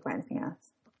we won't talk about anything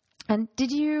else. And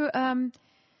did you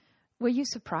were you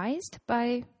surprised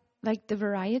by like the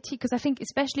variety? Because I think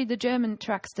especially the German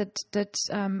tracks that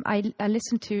I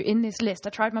listened to in this list,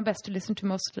 I tried my best to listen to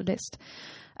most of the list.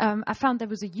 I found there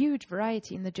was a huge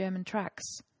variety in the German tracks.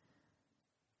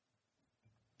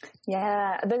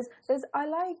 Yeah, I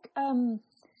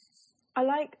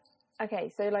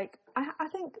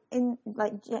think in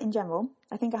general,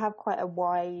 I think I have quite a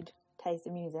wide taste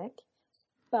in music,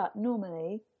 but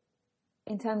normally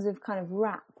in terms of kind of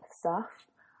rap stuff,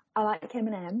 I like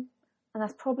Eminem. And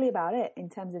that's probably about it in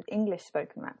terms of English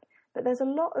spoken rap. But there's a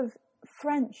lot of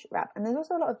French rap, and there's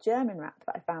also a lot of German rap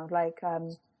that I found, like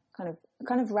kind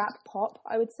of rap pop,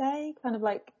 I would say. Kind of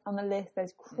like on the list,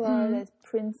 there's Crow, there's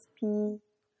Prince P.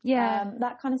 Yeah.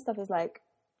 That kind of stuff is like,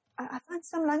 I find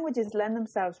some languages lend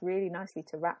themselves really nicely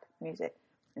to rap music,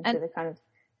 and to the kind of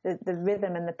the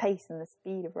rhythm and the pace and the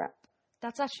speed of rap.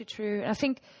 That's actually true. I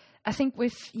think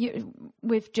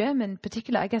with German,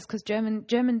 particularly, I guess, because German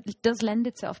does lend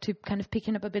itself to kind of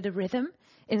picking up a bit of rhythm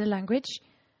in the language.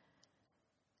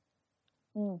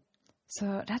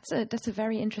 So that's a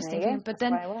very interesting thing. But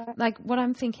then, like, what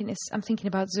I'm thinking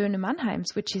about Söhne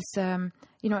Mannheims, which is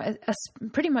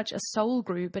pretty much a soul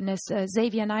group, and there's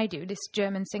Xavier Naidoo, this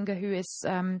German singer who is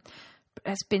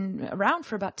has been around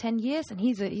for about 10 years, and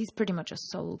he's pretty much a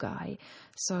soul guy.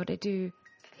 So they do.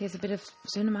 Here's a bit of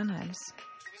Söhne Mannheims.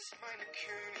 Meine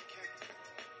Königin,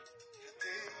 für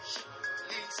dich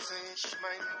ließ ich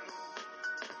mein Blut.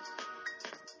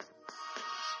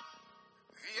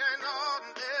 Wie ein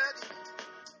Orden, der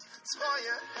die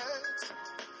Treue hält,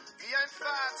 wie ein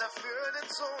Vater für den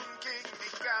Sohn gegen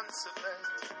die ganze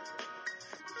Welt.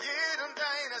 Jeden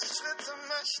deiner Schritte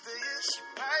möchte ich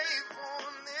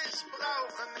beiwohnen, ich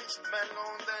brauche nicht mehr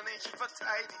Lohn, denn ich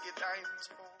verteidige deinen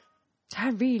Thron. I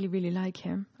really, really like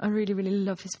him. I really, really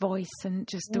love his voice and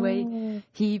just the way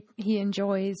he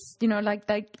enjoys,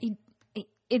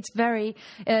 it's very,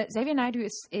 Xavier Naidoo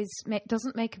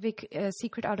doesn't make a big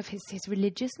secret out of his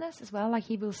religiousness as well. Like,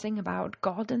 he will sing about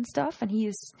God and stuff, and he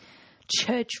is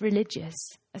church religious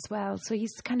as well. So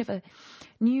he's kind of a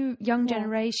new young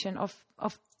generation of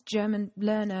German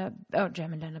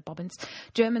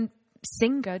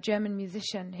singer, German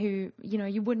musician who,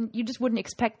 you just wouldn't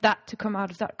expect that to come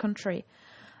out of that country.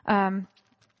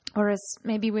 Whereas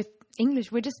maybe with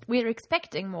English, we're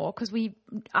expecting more because we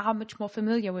are much more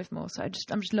familiar with more. So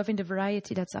I'm just loving the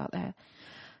variety that's out there.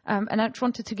 And I just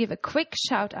wanted to give a quick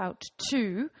shout out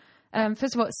to,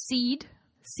 first of all, Seed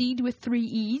with 3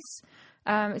 E's.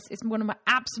 It's one of my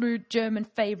absolute German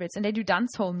favorites, and they do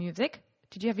dancehall music.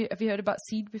 Have you heard about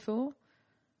Seed before?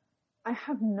 I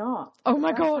have not. Oh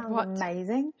my God, what?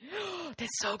 Amazing. They're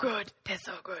so good.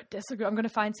 I'm going to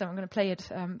find some. I'm going to play it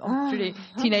through the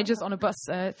Teenagers on a Bus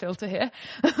filter here.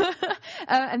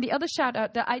 And the other shout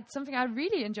out something I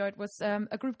really enjoyed was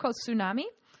a group called Tsunami,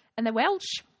 and they're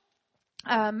Welsh.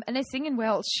 And they sing in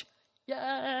Welsh.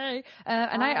 Yay!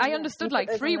 And I understood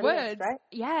like 3 words. List, right?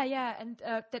 Yeah. And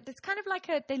it's kind of like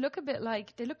they look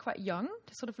quite young.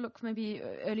 They sort of look maybe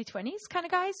early 20s kind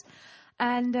of guys.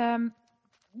 And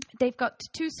they've got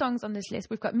 2 songs on this list.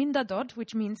 We've got Minda Dod,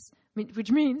 which means,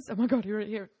 oh my God,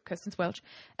 here, Kirsten's Welsh.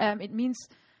 It means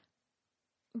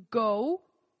go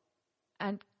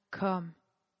and come.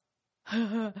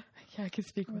 Yeah, I can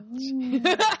speak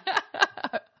Welsh.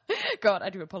 God, I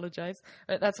do apologise.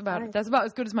 That's about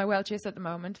as good as my Welsh is at the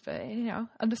moment. But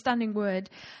understanding word.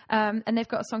 And they've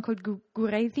got a song called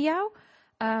Gureziau,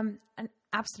 and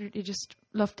absolutely just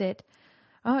loved it.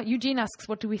 Oh, Eugene asks,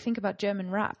 what do we think about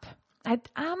German rap? I'm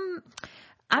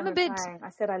a bit. I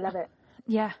said I love it.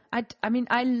 Yeah, I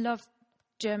love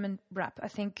German rap. I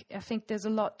think there's a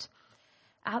lot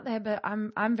out there, but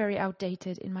I'm very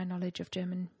outdated in my knowledge of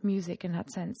German music in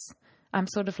that sense. I'm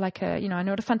sort of like I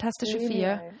know the Fantastische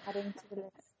Vier.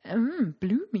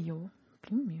 Blumio.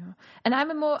 And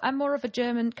I'm more of a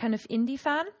German kind of indie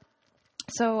fan.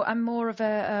 So I'm more of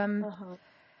a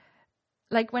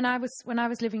like when I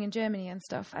was living in Germany and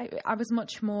stuff, I was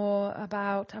much more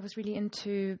about, I was really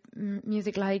into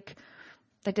music like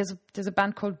there's a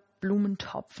band called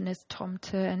Blumentopf and there's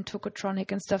Tomte and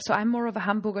Tokotronic and stuff. So I'm more of a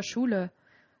Hamburger Schule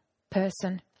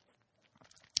person.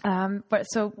 But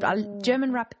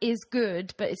German rap is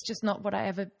good, but it's just not what I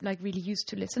ever really used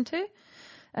to listen to.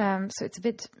 So it's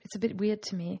a bit weird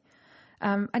to me.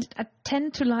 I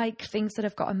tend to like things that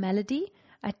have got a melody.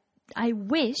 I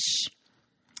wish,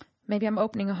 maybe I'm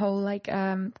opening a whole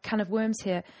can of worms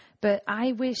here, but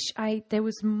I wish there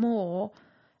was more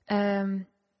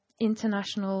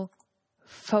international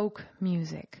folk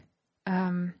music.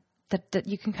 That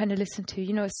you can kind of listen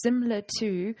to, similar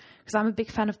to, because I'm a big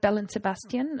fan of Bell and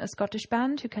Sebastian, a Scottish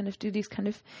band who kind of do these kind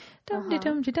of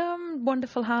dum-de-dum-de-dum,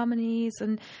 wonderful harmonies,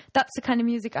 and that's the kind of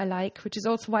music I like, which is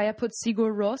also why I put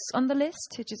Sigur Rós on the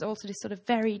list, which is also this sort of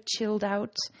very chilled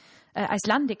out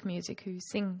Icelandic music, who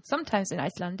sing sometimes in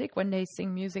Icelandic when they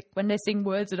sing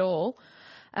words at all,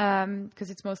 because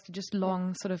it's mostly just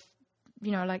long sort of,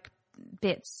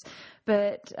 bits.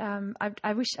 But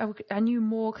I wish I knew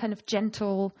more kind of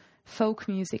gentle folk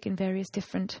music in various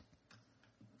different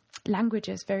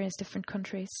languages, various different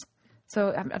countries.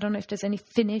 So I don't know if there's any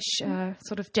Finnish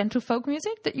sort of gentle folk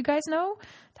music that you guys know.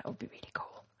 That would be really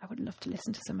cool. I would love to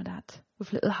listen to some of that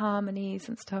with little harmonies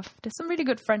and stuff. There's some really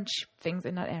good French things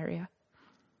in that area.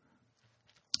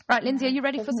 Right, Lindsay, are you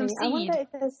ready for some seed? I wonder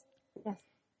if there's... Yes.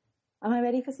 Am I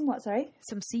ready for some what, sorry?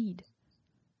 Some seed.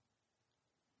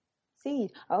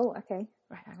 Seed. Oh, okay.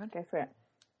 Right, hang on. Go for it.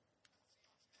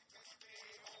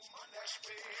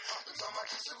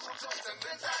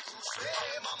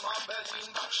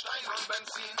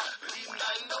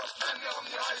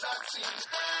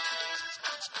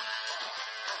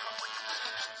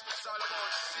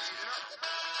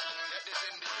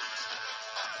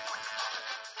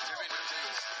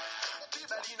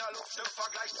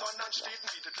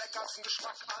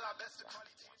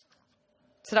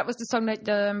 So that was the song that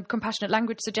Compassionate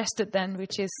Language suggested then,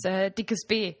 which is Dickes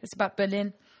B. It's about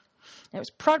Berlin. It was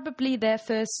probably their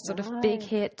first sort of big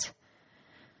hit.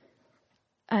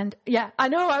 And yeah, I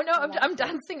know. I'm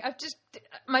dancing.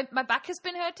 My back has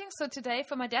been hurting. So today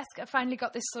for my desk, I finally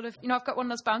got this sort of, I've got one of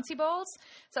those bouncy balls.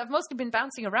 So I've mostly been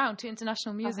bouncing around to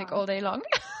international music all day long.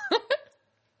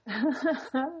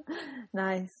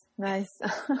 Nice.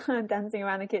 Dancing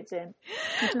around the kitchen.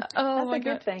 Oh, That's a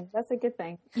good thing. That's a good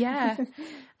thing. Yeah.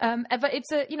 But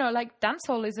it's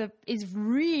dancehall is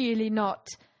really not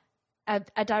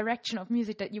a direction of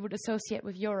music that you would associate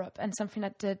with Europe, and something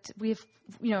that we've,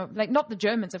 like not the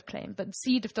Germans have claimed, but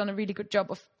Seed have done a really good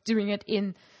job of doing it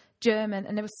in German.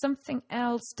 And there was something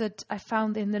else that I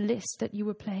found in the list that you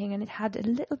were playing, and it had a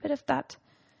little bit of that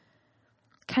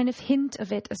kind of hint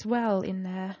of it as well in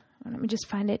there. Let me just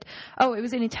find it. Oh, it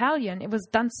was in Italian. It was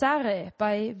Danzare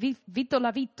by Vito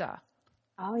La Vita.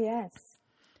 Oh, yes.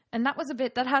 And that was a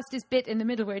bit, that has this bit in the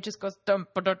middle where it just goes dum,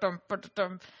 ba-da-dum,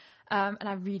 ba-da-dum. And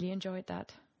I really enjoyed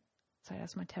that. Sorry,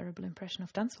 that's my terrible impression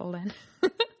of dancehall then.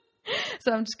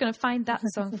 So I'm just going to find that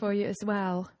song for you as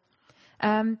well.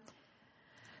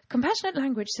 Compassionate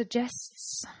Language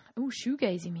suggests,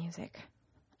 shoegazy music.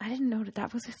 I didn't know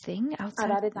that was a thing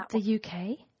outside the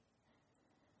UK.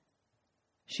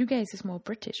 Shoegaze is more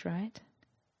British, right?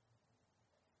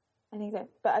 I think so.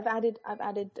 But I've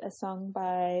added a song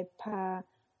by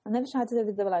I never tried to say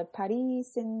the double I.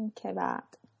 Paris in Kevat.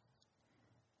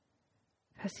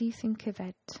 Paris in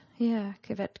Kevat. Yeah,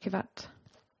 Kevat.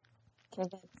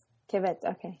 Kevat,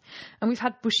 okay. And we've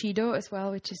had Bushido as well,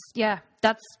 which is,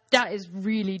 that is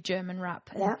really German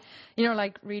rap. And, yeah.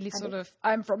 Like really sort of,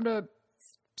 I'm from the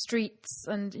streets,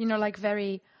 and, like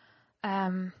very,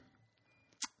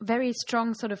 very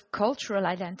strong sort of cultural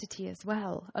identity as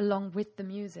well, along with the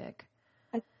music.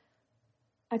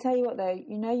 I tell you what though,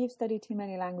 you've studied too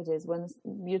many languages when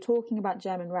you're talking about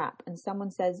German rap and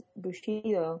someone says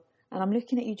Bushido, and I'm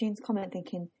looking at Eugene's comment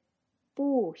thinking,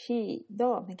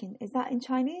 Bushido. I'm thinking, is that in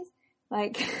Chinese?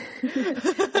 Like, I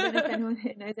don't know if anyone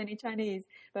here knows any Chinese,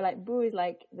 but like bu is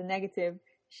like the negative,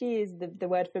 she is the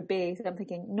word for B. So I'm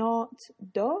thinking, not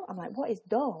do. I'm like, what is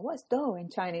do? What's do in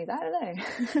Chinese? I don't know.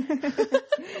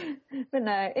 But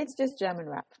no, it's just German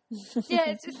rap. Yeah,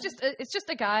 it's just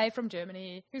a guy from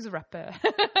Germany who's a rapper.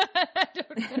 I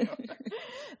don't know.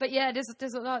 But yeah,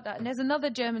 there's a lot of that. And there's another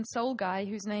German soul guy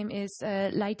whose name is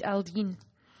Leit Aldin.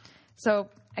 So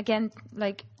again,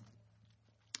 like,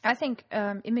 I think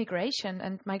immigration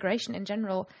and migration in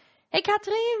general. Hey,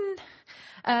 Kathleen!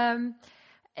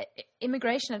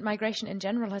 Immigration and migration in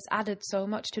general has added so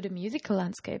much to the musical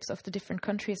landscapes of the different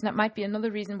countries. And that might be another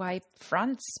reason why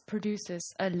France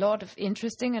produces a lot of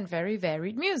interesting and very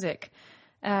varied music.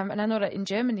 And I know that in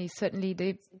Germany, certainly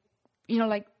the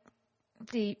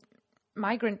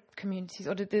migrant communities,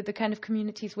 or the kind of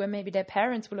communities where maybe their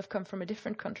parents will have come from a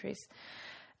different countries,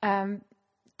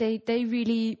 they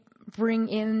really bring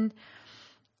in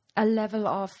a level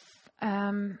of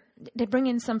they bring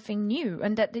in something new,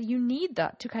 and that you need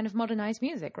that to kind of modernize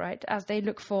music, right? As they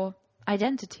look for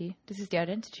identity. This is the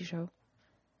identity show.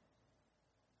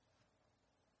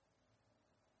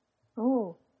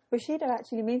 Oh, Bushido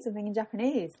actually means something in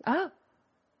Japanese. Oh.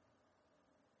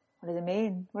 What does it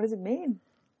mean? What does it mean?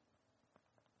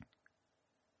 I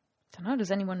don't know. Does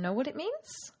anyone know what it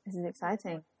means? This is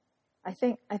exciting. I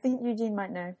think Eugene might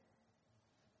know.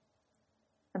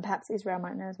 And perhaps Israel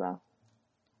might know as well.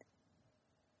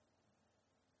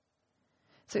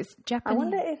 So it's Japanese. I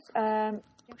wonder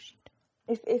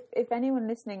if anyone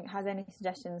listening has any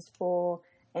suggestions for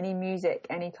any music,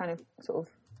 any kind of sort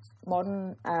of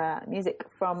modern music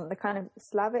from the kind of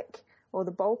Slavic or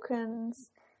the Balkans,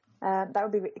 that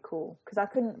would be really cool, because I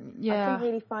couldn't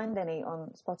really find any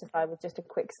on Spotify with just a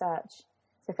quick search.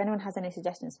 So if anyone has any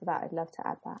suggestions for that, I'd love to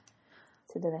add that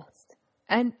to the list.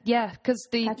 And because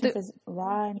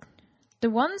the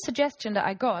one suggestion that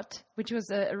I got, which was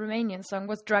a Romanian song,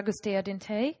 was Dragostea din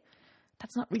Tei.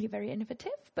 That's not really very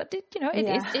innovative, but it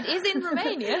is in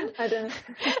Romanian. I don't know.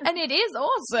 And it is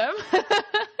awesome.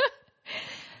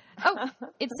 Oh,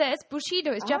 it says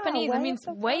Bushido is Japanese and means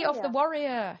way of the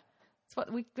warrior.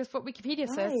 That's what Wikipedia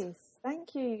says. Nice.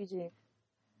 Thank you, Eugene.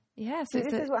 Yes. So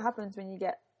this is what happens when you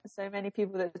get so many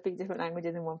people that speak different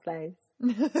languages in one place.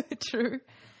 True.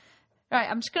 Right,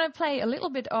 I'm just going to play a little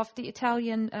bit of the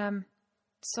Italian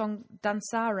song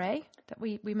Danzare that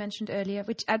we mentioned earlier,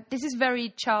 which this is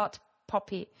very chart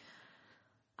poppy.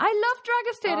 I love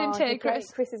Dragostea din Tei,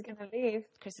 Chris. Chris is going to leave.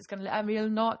 I will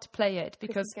not play it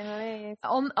because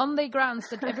on the grounds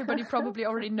that everybody probably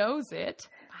already knows it.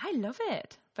 I love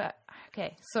it. But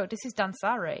okay, so this is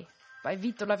Danzare by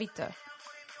Vito La Vita.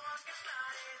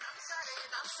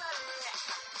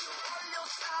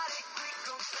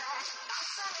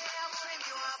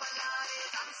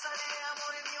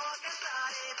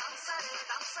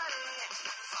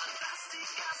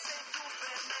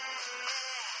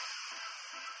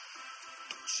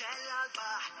 C'è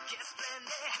l'alba che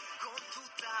splende con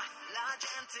tutta la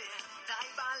gente, dai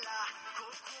balla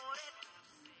col cuore.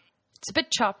 It's a bit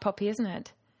chart poppy, isn't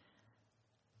it?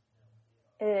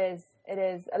 It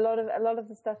is. A lot of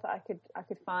the stuff that I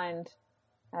could find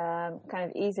kind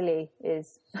of easily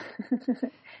is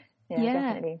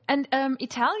definitely. And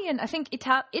Italian, I think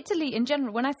Italy in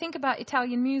general, when I think about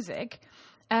Italian music,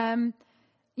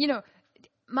 you know,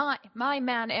 my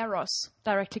man Eros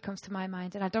directly comes to my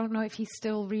mind, and I don't know if he's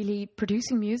still really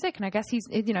producing music, and I guess he's,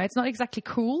 you know, it's not exactly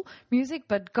cool music,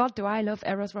 but God, do I love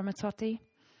Eros Ramazzotti.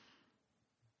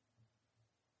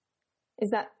 Is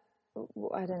that,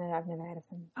 I don't know, I've never heard of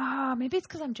him. Maybe it's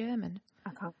because I'm German. I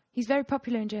can't. He's very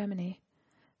popular in Germany.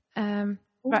 Ooh,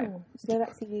 Right. So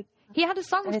actually, He had a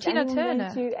song with Tina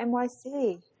Turner. To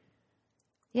NYC.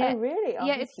 Yeah. Oh, really? Oh,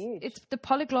 yeah, it's huge. It's the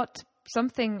polyglot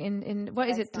something in what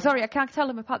is it? Sorry, I can't tell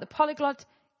them apart. The polyglot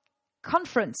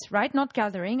conference, right? Not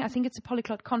gathering. I think it's a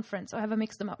polyglot conference. I have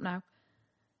mixed them up now.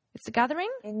 It's the gathering?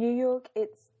 In New York,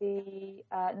 it's the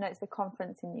it's the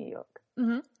conference in New York.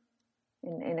 Mm-hmm.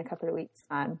 In a couple of weeks'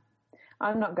 time.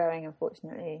 I'm not going,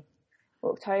 unfortunately.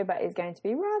 October is going to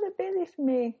be rather busy for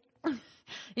me.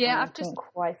 Yeah, I can't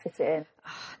quite fit it in.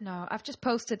 No, I've just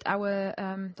posted our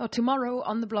tomorrow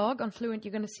on the blog on Fluent.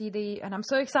 You're going to see and I'm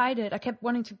so excited. I kept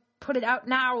wanting to put it out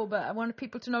now, but I wanted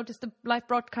people to notice the live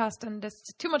broadcast, and there's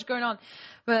too much going on.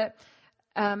 But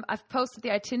I've posted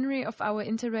the itinerary of our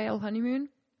Interrail honeymoon.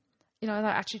 You know,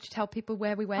 actually to tell people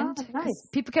where we went. Oh, nice.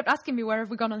 People kept asking me where have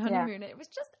we gone on honeymoon. Yeah. It was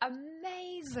just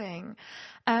amazing,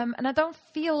 and I don't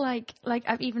feel like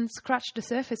I've even scratched the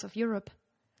surface of Europe.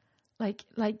 Like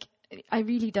I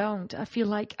really don't. I feel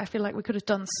like we could have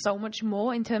done so much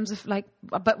more in terms of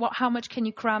but how much can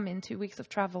you cram in 2 weeks of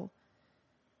travel?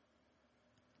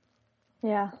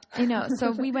 Yeah. You know,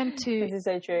 so we went to. This is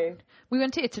so true. We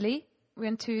went to Italy. We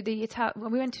went to the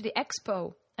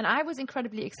Expo, and I was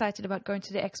incredibly excited about going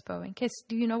to the Expo. In case,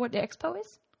 do you know what the Expo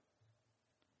is?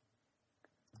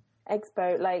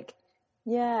 Expo,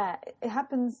 it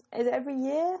happens. Is it every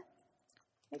year?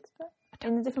 Expo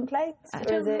in a different place,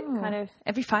 or is it kind of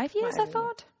every 5 years? I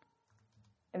thought.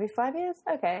 Every 5 years?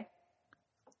 Okay.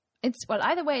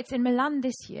 Either way, it's in Milan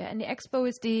this year, and the Expo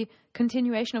is the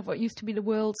continuation of what used to be the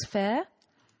World's Fair.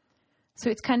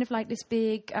 So it's kind of like this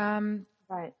big,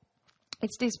 right.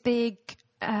 It's this big,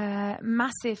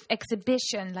 massive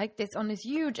exhibition like this on this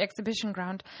huge exhibition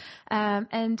ground,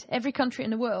 and every country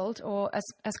in the world, or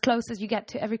as close as you get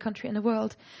to every country in the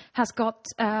world, has got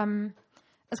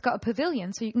a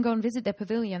pavilion, so you can go and visit their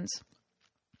pavilions.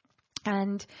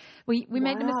 And we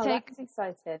made the mistake. That's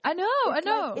exciting. I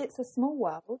know. It's a small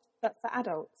world, but for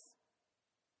adults.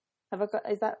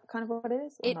 Is that kind of what it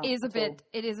is? It is a bit.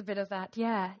 It is a bit of that.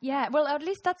 Yeah. Well, at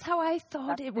least that's how I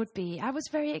thought it would be. I was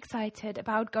very excited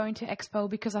about going to Expo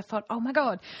because I thought, oh my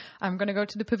God, I'm going to go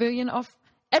to the pavilion of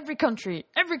every country,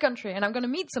 and I'm going to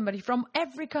meet somebody from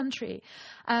every country.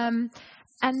 And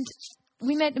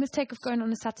we made the mistake of going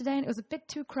on a Saturday, and it was a bit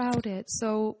too crowded.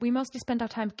 So we mostly spent our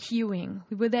time queuing.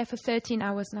 We were there for 13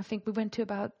 hours, and I think we went to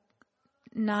about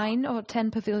 9 or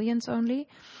 10 pavilions only,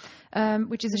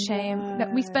 which is a shame. No.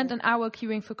 We spent an hour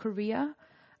queuing for Korea,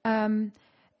 and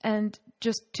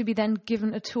just to be then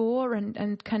given a tour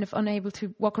and kind of unable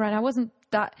to walk around.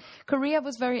 Korea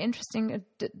was very interesting.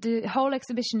 The whole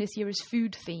exhibition this year is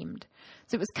food themed.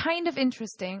 So it was kind of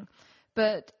interesting,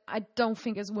 but I don't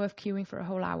think it's worth queuing for a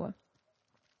whole hour.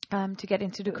 To get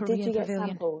into the Korean pavilion.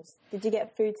 Samples? Did you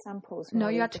get food samples? No,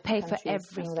 you had to pay for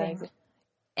everything.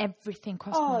 Everything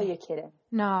cost money. Oh, you're kidding.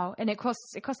 No, and it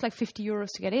costs like €50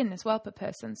 to get in as well per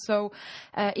person. So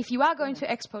if you are going to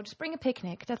Expo, just bring a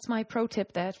picnic. That's my pro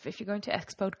tip there. If you're going to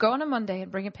Expo, go on a Monday and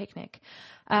bring a picnic.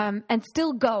 And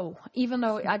still go, even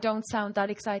though I don't sound that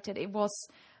excited. It was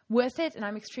worth it, and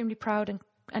I'm extremely proud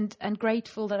and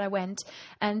grateful that I went.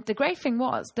 And the great thing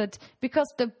was that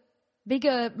because the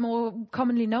bigger, more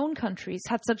commonly known countries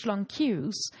had such long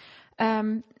queues,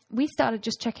 we started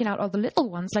just checking out all the little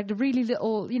ones, like the really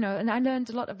little, and I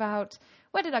learned a lot about,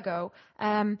 where did I go?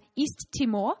 East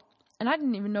Timor, and I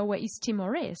didn't even know where East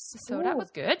Timor is, so that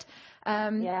was good.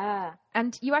 Yeah.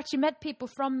 And you actually met people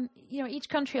from, each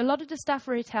country. A lot of the staff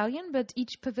were Italian, but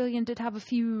each pavilion did have a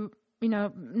few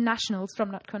nationals from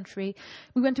that country.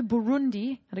 We went to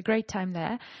Burundi, had a great time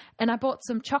there, and I bought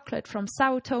some chocolate from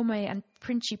Sao Tome and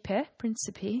Principe,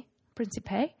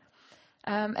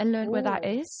 and learned where that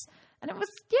is. And that was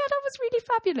really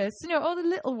fabulous. All the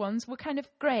little ones were kind of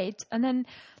great. And then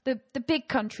the big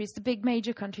countries, the big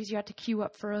major countries, you had to queue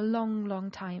up for a long,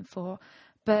 long time for.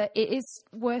 But it is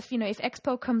worth, if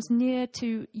Expo comes near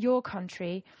to your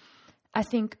country, I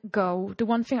think go. The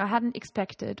one thing I hadn't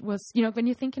expected was, when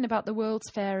you're thinking about the World's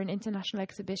Fair and International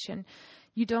Exhibition,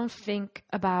 you don't think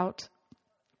about,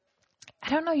 I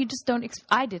don't know, you just don't,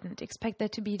 I didn't expect there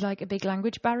to be like a big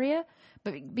language barrier,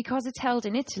 but because it's held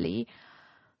in Italy,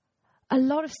 a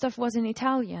lot of stuff was in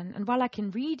Italian. And while I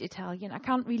can read Italian, I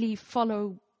can't really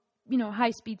follow,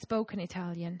 high-speed spoken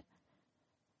Italian.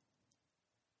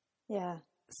 Yeah.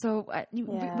 So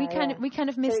we kind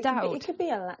of missed out. It could be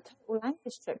a total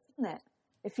language trip, couldn't it?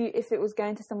 If it was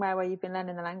going to somewhere where you've been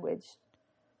learning the language,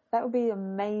 that would be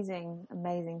amazing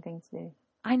thing to do.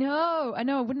 I know.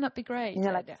 Wouldn't that be great?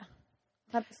 That'd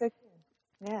be so cool.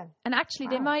 Yeah. And actually,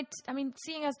 they might,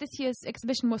 seeing as this year's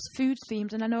exhibition was food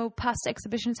themed, and I know past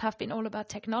exhibitions have been all about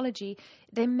technology,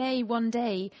 they may one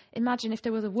day imagine if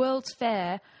there was a World's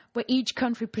Fair where each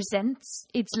country presents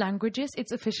its languages,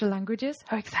 its official languages.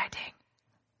 How exciting.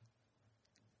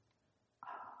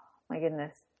 My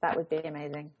goodness, that would be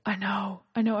amazing. I know.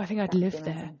 I think I'd live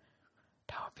there.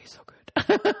 That would be so good.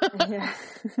 Yeah.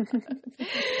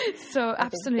 So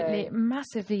absolutely,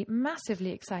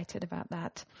 massively excited about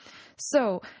that.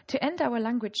 So to end our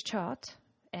language chart,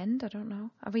 I don't know.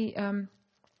 Are we? I'm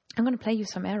going to play you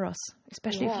some Eros,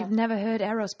 especially if you've never heard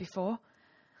Eros before.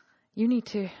 You need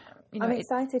to. I'm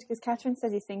excited because Catherine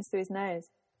says he sings through his nose,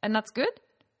 and that's good.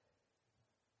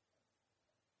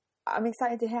 I'm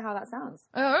excited to hear how that sounds.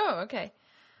 Oh, okay.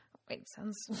 Wait,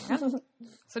 sounds.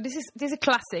 So this is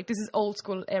classic. This is old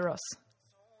school Eros.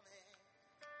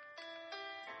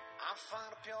 A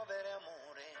far piovere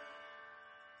amore,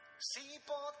 si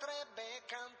potrebbe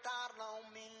cantarla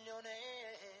 1.000.000,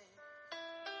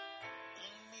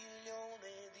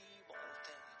 1.000.000 di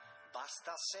volte,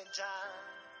 bastasse già,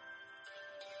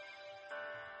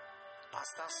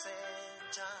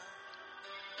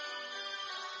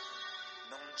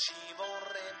 non ci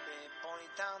vorrebbe poi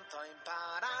tanto a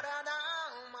imparare ad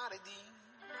amare di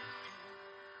più,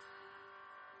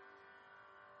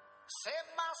 se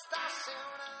bastasse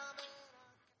una vera...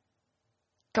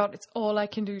 God, it's all I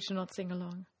can do to not sing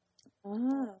along.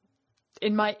 Ah.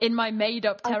 In my made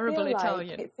up terrible I feel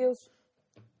Italian. Like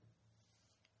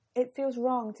it feels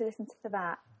wrong to listen to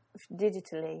that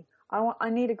digitally. I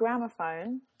need a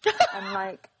gramophone and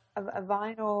like a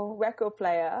vinyl record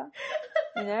player.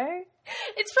 You know,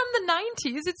 it's from the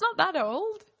 90s. It's not that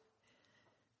old.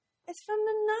 It's from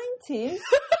the 90s.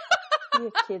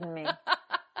 You're kidding me.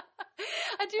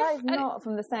 That is not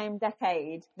from the same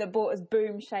decade that brought us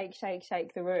Boom, Shake, Shake,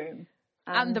 Shake the Room.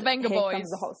 And the Venga Here Boys.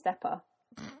 Comes the Hot Stepper.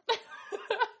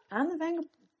 And the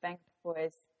Venga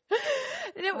Boys.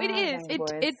 No, it is.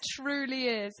 It truly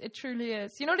is. It truly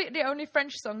is. You know, the only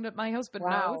French song that my husband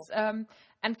knows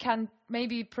and can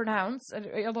maybe pronounce,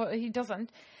 although he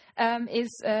doesn't, is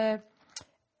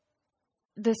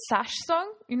the Sash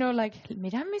song. You know, like,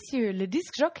 Mesdames, Messieurs, le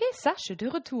disque jockey Sash de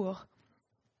retour.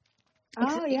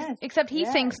 Oh, yes. Except he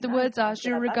thinks the words are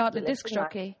Je regarde le disque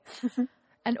jockey.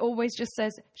 And always just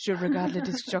says Je regarde le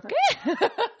disque jockey.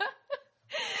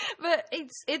 But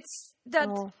it's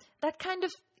that kind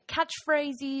of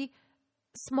catchphrasey,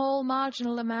 small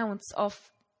marginal amounts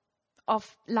of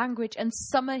language and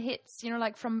summer hits, you know,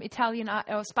 like from Italian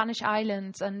or Spanish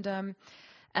islands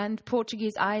and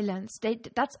Portuguese islands.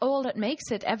 That's all that makes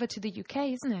it ever to the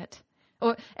UK, isn't it?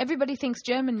 Or everybody thinks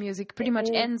German music pretty much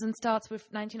ends and starts with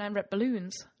 99 Red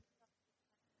Balloons.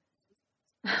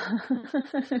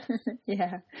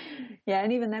 Yeah,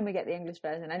 and even then we get the English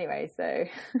version anyway, so...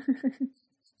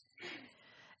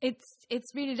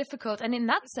 It's really difficult. And in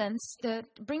that sense, that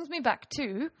brings me back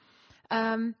to...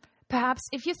 perhaps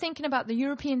if you're thinking about the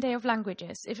European Day of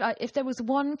Languages, if there was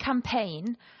one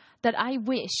campaign that I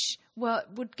wish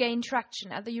would gain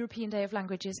traction at the European Day of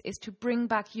Languages, is to bring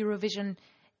back Eurovision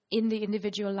in the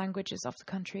individual languages of the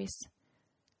countries.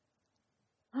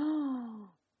 Oh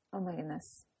my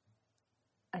goodness!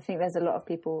 I think there's a lot of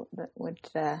people that would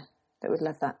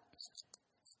love that.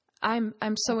 I'm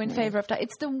so in favour of that.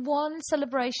 It's the one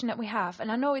celebration that we have, and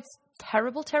I know it's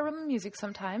terrible music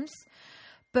sometimes,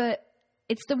 but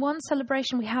it's the one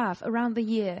celebration we have around the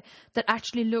year that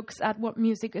actually looks at what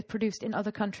music is produced in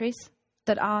other countries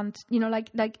that aren't, you know,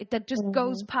 like that just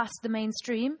goes past the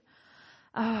mainstream.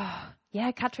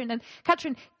 Yeah, Catherine,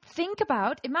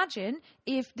 imagine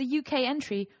if the UK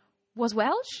entry was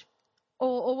Welsh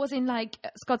or was in like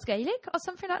Scots Gaelic or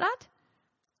something like that.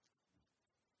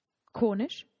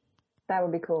 Cornish. That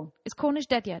would be cool. Is Cornish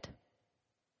dead yet?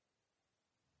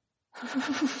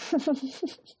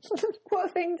 What a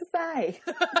thing to say.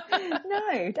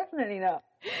 No, definitely not.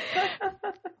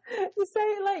 You say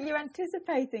it like you're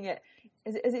anticipating it.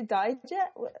 Is it died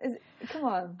yet? Come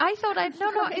on. I thought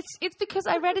it's because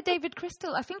I read a David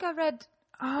Crystal. I think I read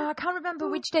I can't remember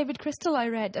which David Crystal I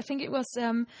read. I think it was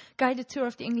Guided Tour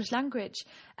of the English Language.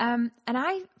 And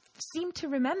I seem to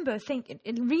remember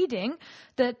in reading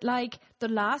that like the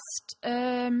last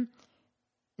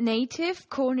native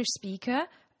Cornish speaker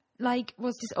like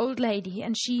was this old lady,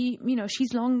 and she, you know,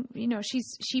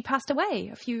 she passed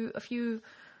away a few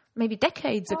maybe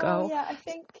decades ago. Oh yeah, I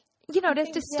think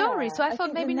there's this story. So I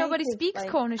thought maybe nobody speaks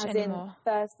Cornish anymore.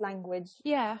 First language.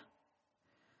 Yeah.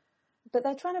 But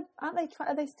they're trying to,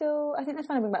 are they still, I think they're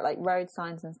trying to bring back like road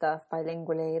signs and stuff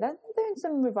bilingually. They're doing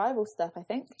some revival stuff, I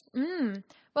think.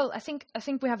 Well, I think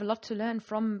we have a lot to learn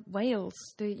from Wales.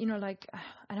 I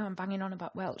know I'm banging on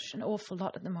about Welsh an awful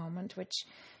lot at the moment, which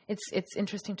it's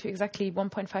interesting to exactly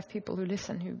 1.5 people who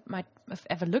listen who might have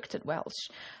ever looked at Welsh.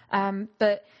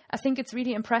 But I think it's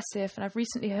really impressive. And I've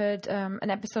recently heard an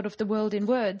episode of The World in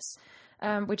Words,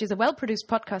 which is a well-produced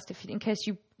podcast. In case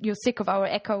you're sick of our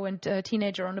echo and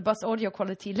teenager on the bus audio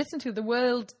quality, listen to The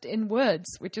World in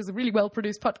Words, which is a really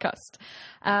well-produced podcast.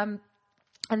 And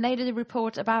they did a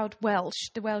report about Welsh,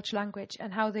 the Welsh language,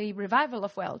 and how the revival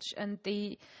of Welsh and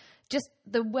the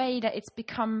way that it's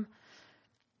become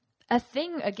a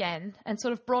thing again and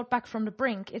sort of brought back from the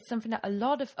brink. It's something that a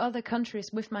lot of other countries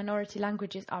with minority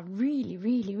languages are really,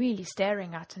 really, really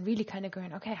staring at and really kind of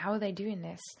going, okay, how are they doing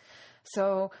this?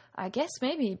 So I guess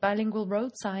maybe bilingual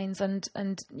road signs and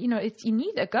you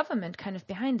need a government kind of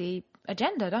behind the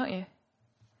agenda, don't you?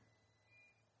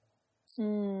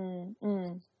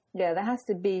 Yeah, there has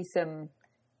to be some,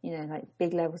 like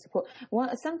big level support.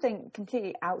 Something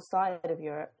completely outside of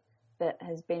Europe that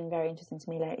has been very interesting to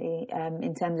me lately,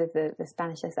 in terms of the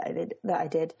Spanish essay that I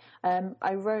did.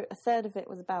 I wrote a third of it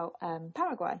was about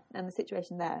Paraguay and the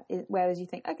situation there. Whereas you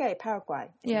think, okay, Paraguay,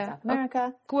 in South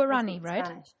America, Guarani, right?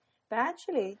 Spanish. But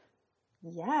actually,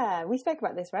 yeah, we spoke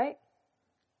about this, right?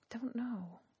 Don't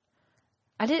know.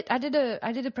 I did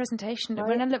a presentation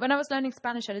when I was learning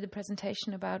Spanish. I did a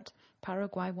presentation about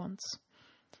Paraguay once.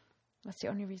 That's the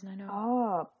only reason I know.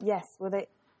 Oh yes, so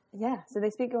they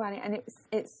speak Guarani, and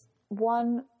it's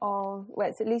one of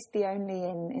it's at least the only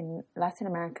in Latin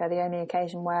America, the only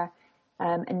occasion where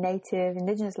a native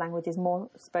indigenous language is more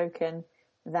spoken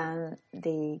than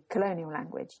the colonial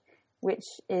language, which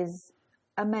is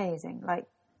amazing. Like,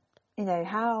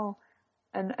 how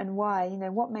and why,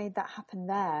 what made that happen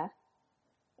there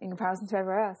in comparison to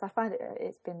everywhere else. I find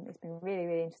it's been really,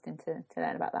 really interesting to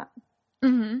learn about that.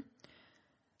 Mm-hmm.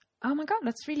 Oh my God,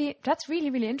 that's really,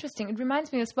 really interesting. It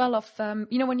reminds me as well of,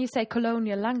 when you say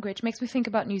colonial language, it makes me think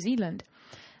about New Zealand.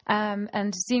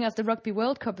 And seeing as the Rugby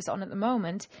World Cup is on at the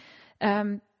moment,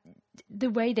 the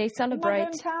way they celebrate... My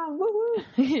hometown,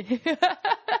 woohoo!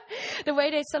 The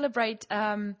way they celebrate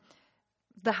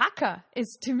the haka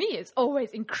is, to me, it's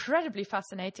always incredibly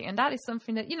fascinating. And that is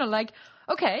something that,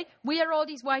 okay, we are all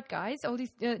these white guys, all these,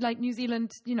 like New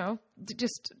Zealand,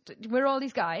 we're all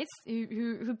these guys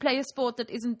who play a sport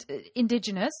that isn't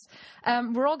indigenous.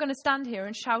 We're all going to stand here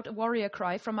and shout a warrior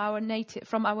cry from our native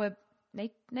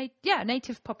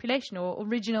population or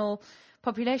original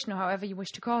population, or however you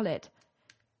wish to call it.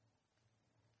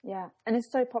 Yeah, and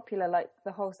it's so popular, like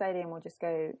the whole stadium will just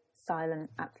go silent,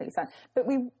 absolutely silent. But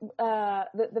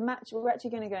the match, we're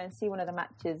actually going to go and see one of the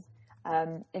matches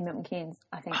in Milton Keynes,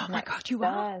 I think. Oh my God, you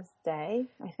Thursday,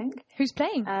 I think. Who's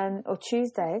playing? Or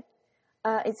Tuesday.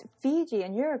 It's Fiji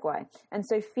and Uruguay. And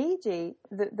so Fiji,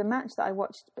 the match that I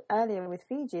watched earlier with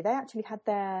Fiji, they actually had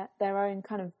their own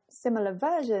kind of similar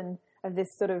version of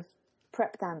this sort of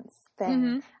prep dance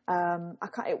thing. Mm-hmm.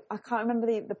 I can't remember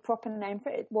the proper name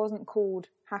for it. It wasn't called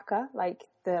haka like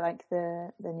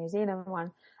the New Zealand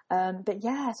one. But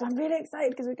yeah, so I'm really excited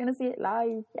because we're going to see it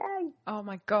live. Yay! Oh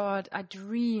my God, I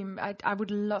dream. I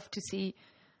would love to see.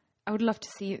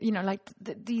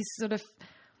 These sort of,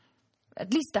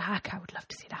 at least the haka. I would love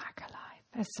to see the haka live.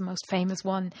 That's the most famous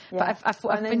one. Yeah. But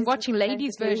I've been watching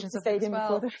ladies' versions of it as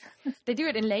well. They do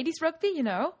it in ladies rugby,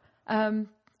 and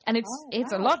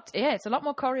it's a lot. Yeah, it's a lot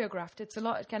more choreographed. It's a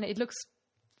lot. It looks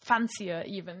fancier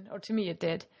even, or to me it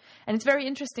did. And it's very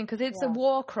interesting because it's a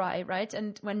war cry, right?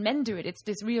 And when men do it, it's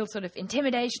this real sort of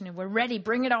intimidation and we're ready,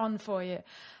 bring it on for you.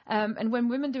 And when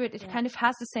women do it, it kind of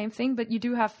has the same thing, but you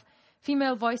do have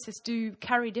female voices do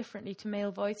carry differently to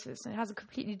male voices, and it has a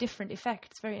completely different effect.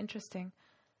 It's very interesting.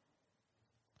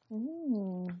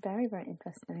 Very, very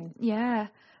interesting. Yeah.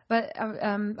 But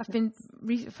I've been,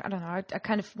 I don't know, I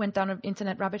kind of went down an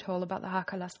internet rabbit hole about the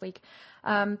haka last week.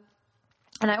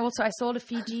 And I saw the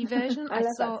Fiji version. I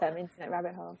love that term, internet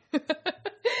rabbit hole.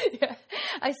 Yeah,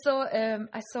 I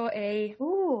saw a.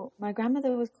 Ooh, my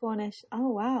grandmother was Cornish. Oh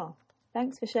wow!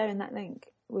 Thanks for sharing that link.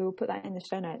 We will put that in the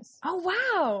show notes. Oh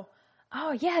wow!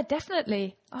 Oh yeah,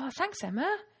 definitely. Oh, thanks,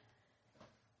 Emma.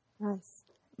 Nice.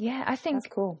 Yeah, I think.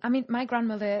 That's cool. I mean, my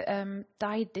grandmother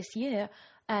died this year,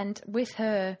 and with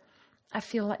her, I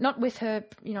feel like not with her,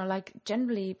 like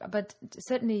generally, but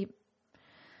certainly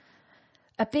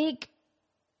a big.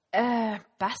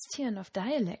 Bastion of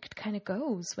dialect kind of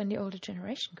goes when the older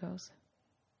generation goes.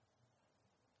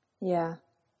 Yeah.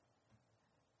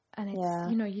 And it's, Yeah,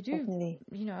 you do, definitely.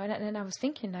 and I was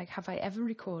thinking, like, have I ever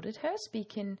recorded her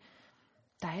speaking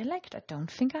dialect? I don't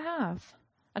think I have.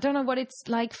 I don't know what it's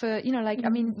like for, I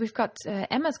mean, we've got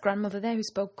Emma's grandmother there who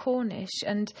spoke Cornish.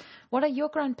 And what are your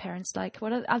grandparents like?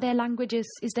 What are their languages?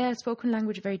 Is their spoken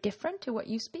language very different to what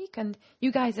you speak? And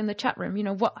you guys in the chat room,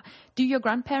 what do your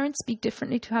grandparents speak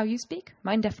differently to how you speak?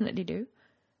 Mine definitely do.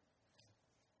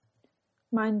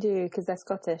 Mine do, because they're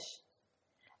Scottish.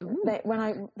 Ooh. They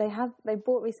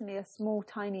bought recently a small,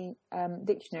 tiny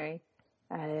dictionary,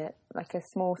 like a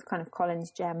small kind of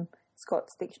Collins Gem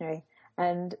Scots dictionary,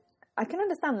 and I can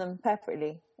understand them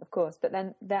perfectly, of course. But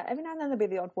then every now and then there'll be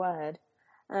the odd word,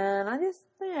 and I just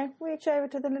reach over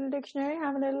to the little dictionary,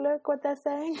 have a little look what they're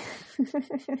saying.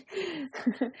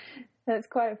 That's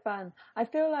quite fun. I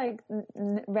feel like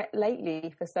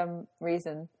lately, for some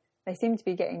reason, they seem to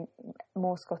be getting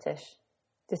more Scottish,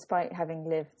 despite having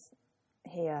lived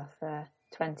here for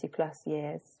 20 plus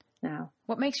years now.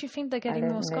 What makes you think they're getting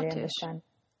more Scottish? Understand.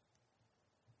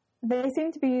 They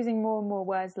seem to be using more and more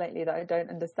words lately that I don't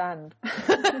understand.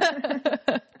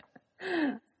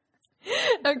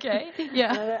 Okay,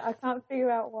 yeah. I can't figure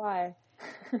out why.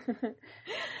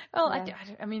 Well, Yeah.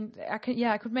 I mean, I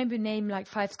could maybe name like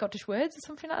 5 Scottish words or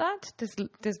something like that.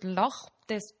 There's loch,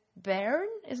 there's bairn,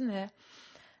 isn't there?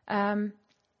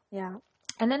 Yeah.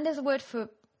 And then there's a word for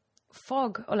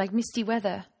fog or like misty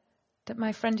weather that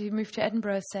my friend who moved to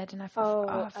Edinburgh said, and I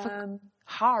thought,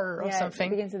 har or something.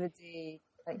 It begins with a D.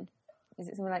 Like, is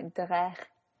it something like drech?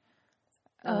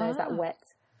 Oh, no, is that wet?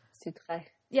 To drech.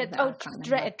 Yeah. No,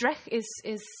 Drech is.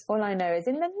 All I know is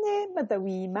in the name of the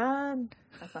wee man.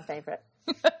 That's my favourite.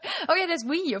 Oh yeah, there's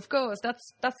wee, of course. That's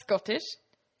Scottish.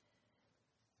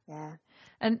 Yeah.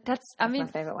 And that's my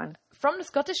favourite one. From the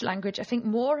Scottish language, I think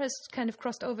more has kind of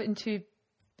crossed over into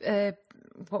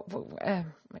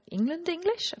England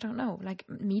English. I don't know, like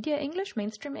media English,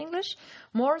 mainstream English.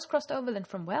 More has crossed over than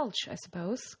from Welsh, I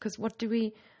suppose. Because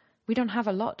we don't have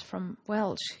a lot from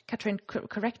Welsh. Catherine,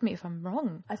 correct me if I'm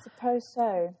wrong. I suppose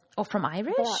so. Or from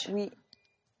Irish.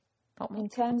 But in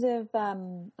terms of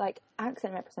like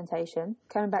accent representation,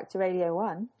 coming back to Radio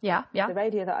 1, yeah, the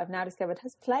radio that I've now discovered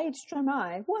has played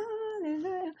Stromae.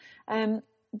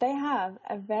 They have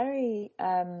a very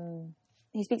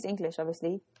he speaks English,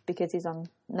 obviously, because he's on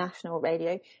national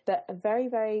radio, but a very,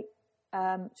 very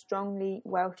strongly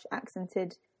Welsh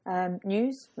accented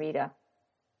news reader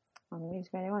on News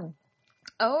Radio 1.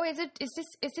 Oh, is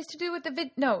this to do with the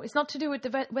No, it's not to do with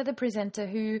the weather presenter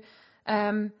who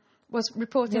was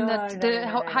reporting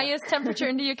the highest temperature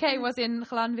in the UK was in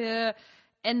Llanfair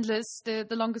endless, the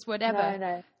longest word ever.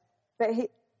 No. But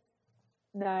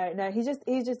he's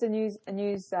just a news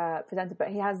presenter, but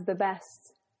he has the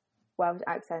best Welsh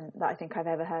accent that I think I've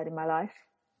ever heard in my life.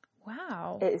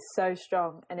 Wow. It is so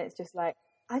strong, and it's just like,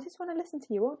 I just want to listen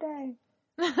to you all day.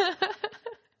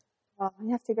 Oh,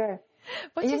 you have to go.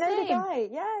 What's his name? The guy?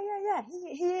 Yeah.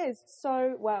 He is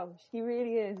so Welsh. He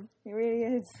really is.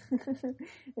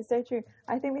 It's so true.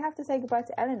 I think we have to say goodbye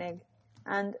to Elenig,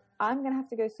 and I'm going to have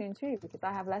to go soon too because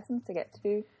I have lessons to get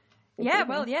to. Yeah,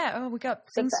 well, yeah. Oh, we got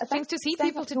things to see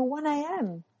people till 1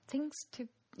 a.m. Things to.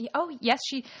 Oh, yes.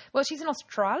 She's in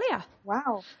Australia.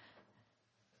 Wow.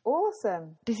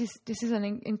 Awesome. This is an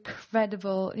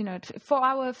incredible, for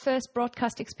our first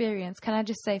broadcast experience. Can I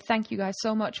just say thank you guys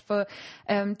so much for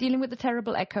dealing with the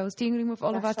terrible echoes, dealing with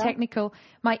all of our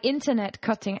my internet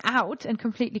cutting out and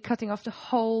completely cutting off the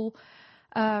whole.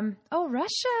 Russia.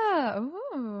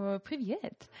 Oh,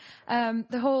 привет.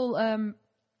 The whole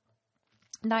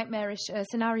nightmarish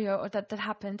scenario that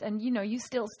happened, and you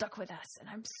still stuck with us, and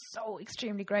I'm so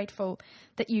extremely grateful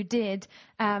that you did.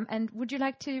 And would you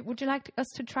like us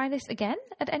to try this again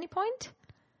at any point?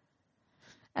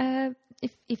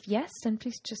 If yes, then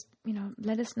please just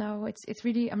let us know.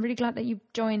 I'm really glad that you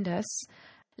joined us.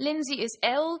 Lindsay is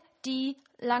LD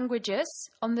Languages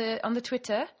on the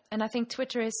Twitter, and I think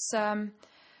Twitter is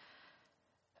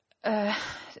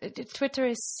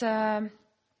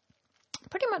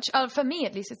pretty much, for me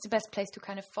at least, it's the best place to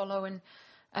kind of follow and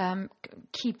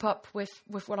keep up with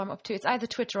what I'm up to. It's either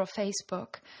Twitter or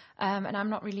Facebook, and I'm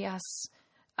not really as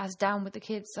down with the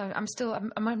kids. So I'm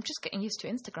just getting used to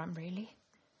Instagram, really.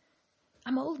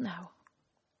 I'm old now.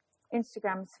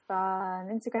 Instagram's fun.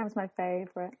 Instagram's my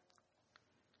favourite.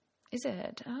 Is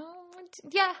it? Oh,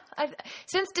 yeah.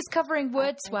 Since discovering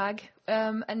word swag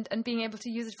and being able to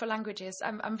use it for languages,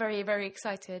 I'm very, very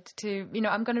excited to,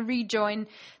 I'm going to rejoin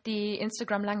the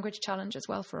Instagram language challenge as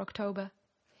well for October.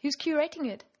 Who's curating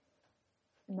it?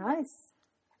 Nice.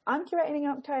 I'm curating in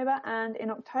October, and in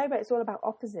October it's all about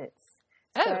opposites.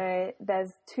 Oh. So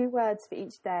there's 2 words for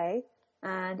each day,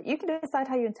 And you can decide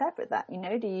how you interpret that. You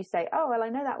know, do you say, oh, well, I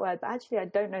know that word, but actually I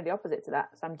don't know the opposite to that,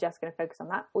 so I'm just going to focus on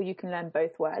that? Or you can learn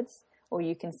both words. Or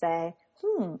you can say,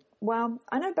 well,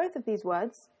 I know both of these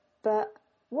words, but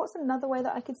what's another way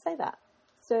that I could say that?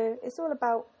 So it's all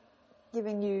about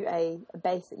giving you a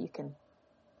base that you can,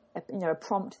 a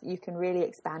prompt that you can really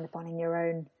expand upon in your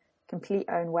own, complete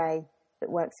own way that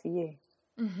works for you.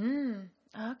 Mm-hmm.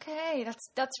 Okay,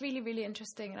 that's really, really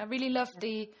interesting. And I really love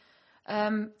the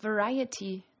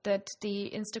variety that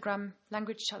the Instagram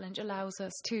language challenge allows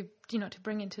us to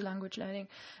bring into language learning.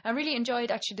 I really enjoyed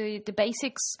actually the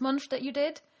basics month that you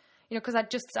did, because I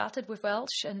just started with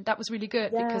Welsh, and that was really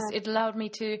good because it allowed me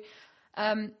to,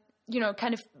 kind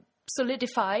of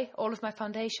solidify all of my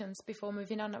foundations before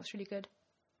moving on. That was really good.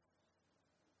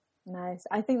 Nice.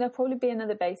 I think there'll probably be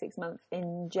another basics month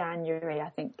in January, I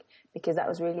think, because that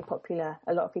was really popular.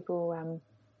 A lot of people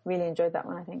really enjoyed that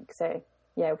one, I think. So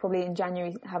yeah, we'll probably in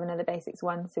January have another basics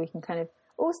one, so we can kind of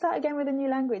all start again with a new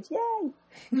language. Yay!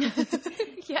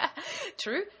 Yeah,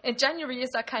 true. And January is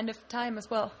that kind of time as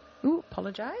well. Ooh,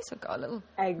 apologise. I've got a little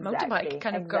motorbike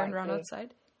kind of going around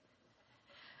outside.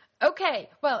 Okay,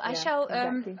 well, I shall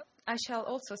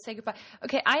also say goodbye.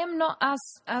 Okay, I am not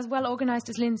as well organised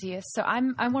as Lindsay is, so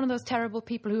I'm one of those terrible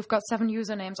people who've got 7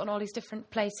 usernames on all these different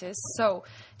places. So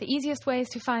the easiest ways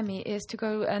to find me is to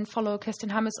go and follow Kirsten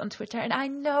Hammers on Twitter. And I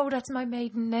know that's my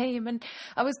maiden name, and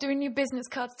I was doing new business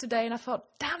cards today, and I thought,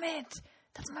 damn it,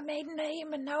 that's my maiden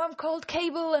name, and now I'm called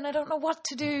Cable, and I don't know what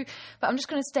to do. But I'm just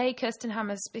going to stay Kirsten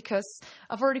Hammers because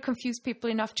I've already confused people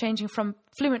enough changing from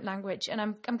Fluent Language, and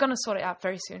I'm going to sort it out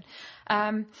very soon.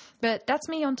 But that's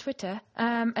me on Twitter,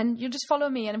 and you just follow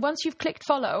me. And once you've clicked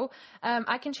follow,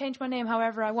 I can change my name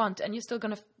however I want, and you're still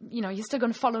going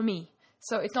to follow me.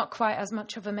 So it's not quite as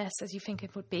much of a mess as you think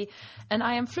it would be. And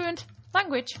I am Fluent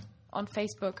Language on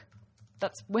Facebook.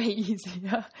 That's way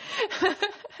easier.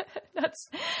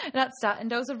 That's that. And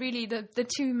those are really the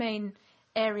 2 main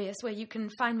areas where you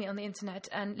can find me on the internet.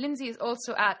 And Lindsay is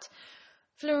also at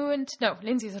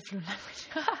Lindsay is a Fluent Language.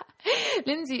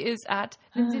 Lindsay is at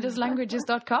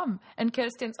lindsaydoeslanguages.com, and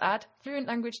Kirsten's at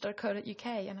fluentlanguage.co.uk.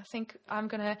 And I think I'm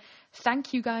going to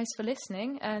thank you guys for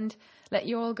listening and let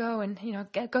you all go and,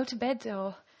 go to bed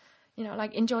or,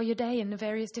 enjoy your day in the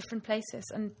various different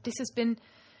places. And this has been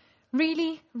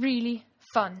really, really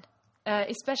fun,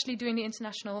 especially doing the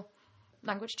international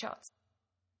language charts.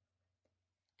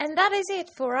 And that is it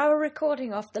for our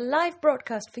recording of the live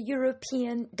broadcast for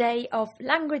European Day of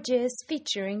Languages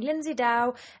featuring Lindsay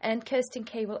Dow and Kirsten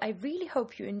Cable. I really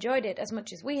hope you enjoyed it as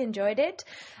much as we enjoyed it.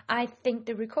 I think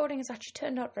the recording has actually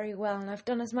turned out very well, and I've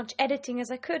done as much editing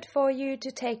as I could for you to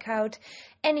take out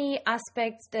any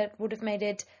aspects that would have made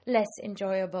it less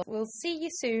enjoyable. We'll see you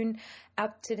soon.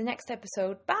 Up to the next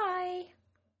episode. Bye!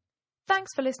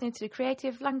 Thanks for listening to the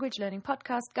Creative Language Learning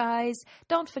Podcast, guys.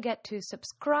 Don't forget to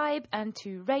subscribe and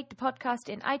to rate the podcast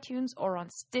in iTunes or on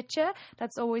Stitcher.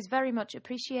 That's always very much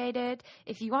appreciated.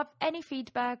 If you have any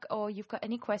feedback or you've got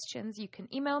any questions, you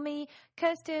can email me,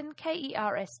 Kirsten,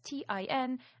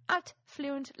 Kerstin, at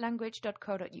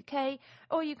fluentlanguage.co.uk,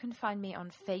 or you can find me on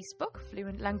Facebook,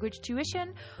 Fluent Language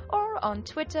Tuition, or on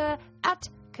Twitter at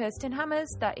Kirsten Hammers,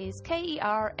 that is Kerstin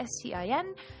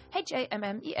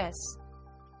Hammes.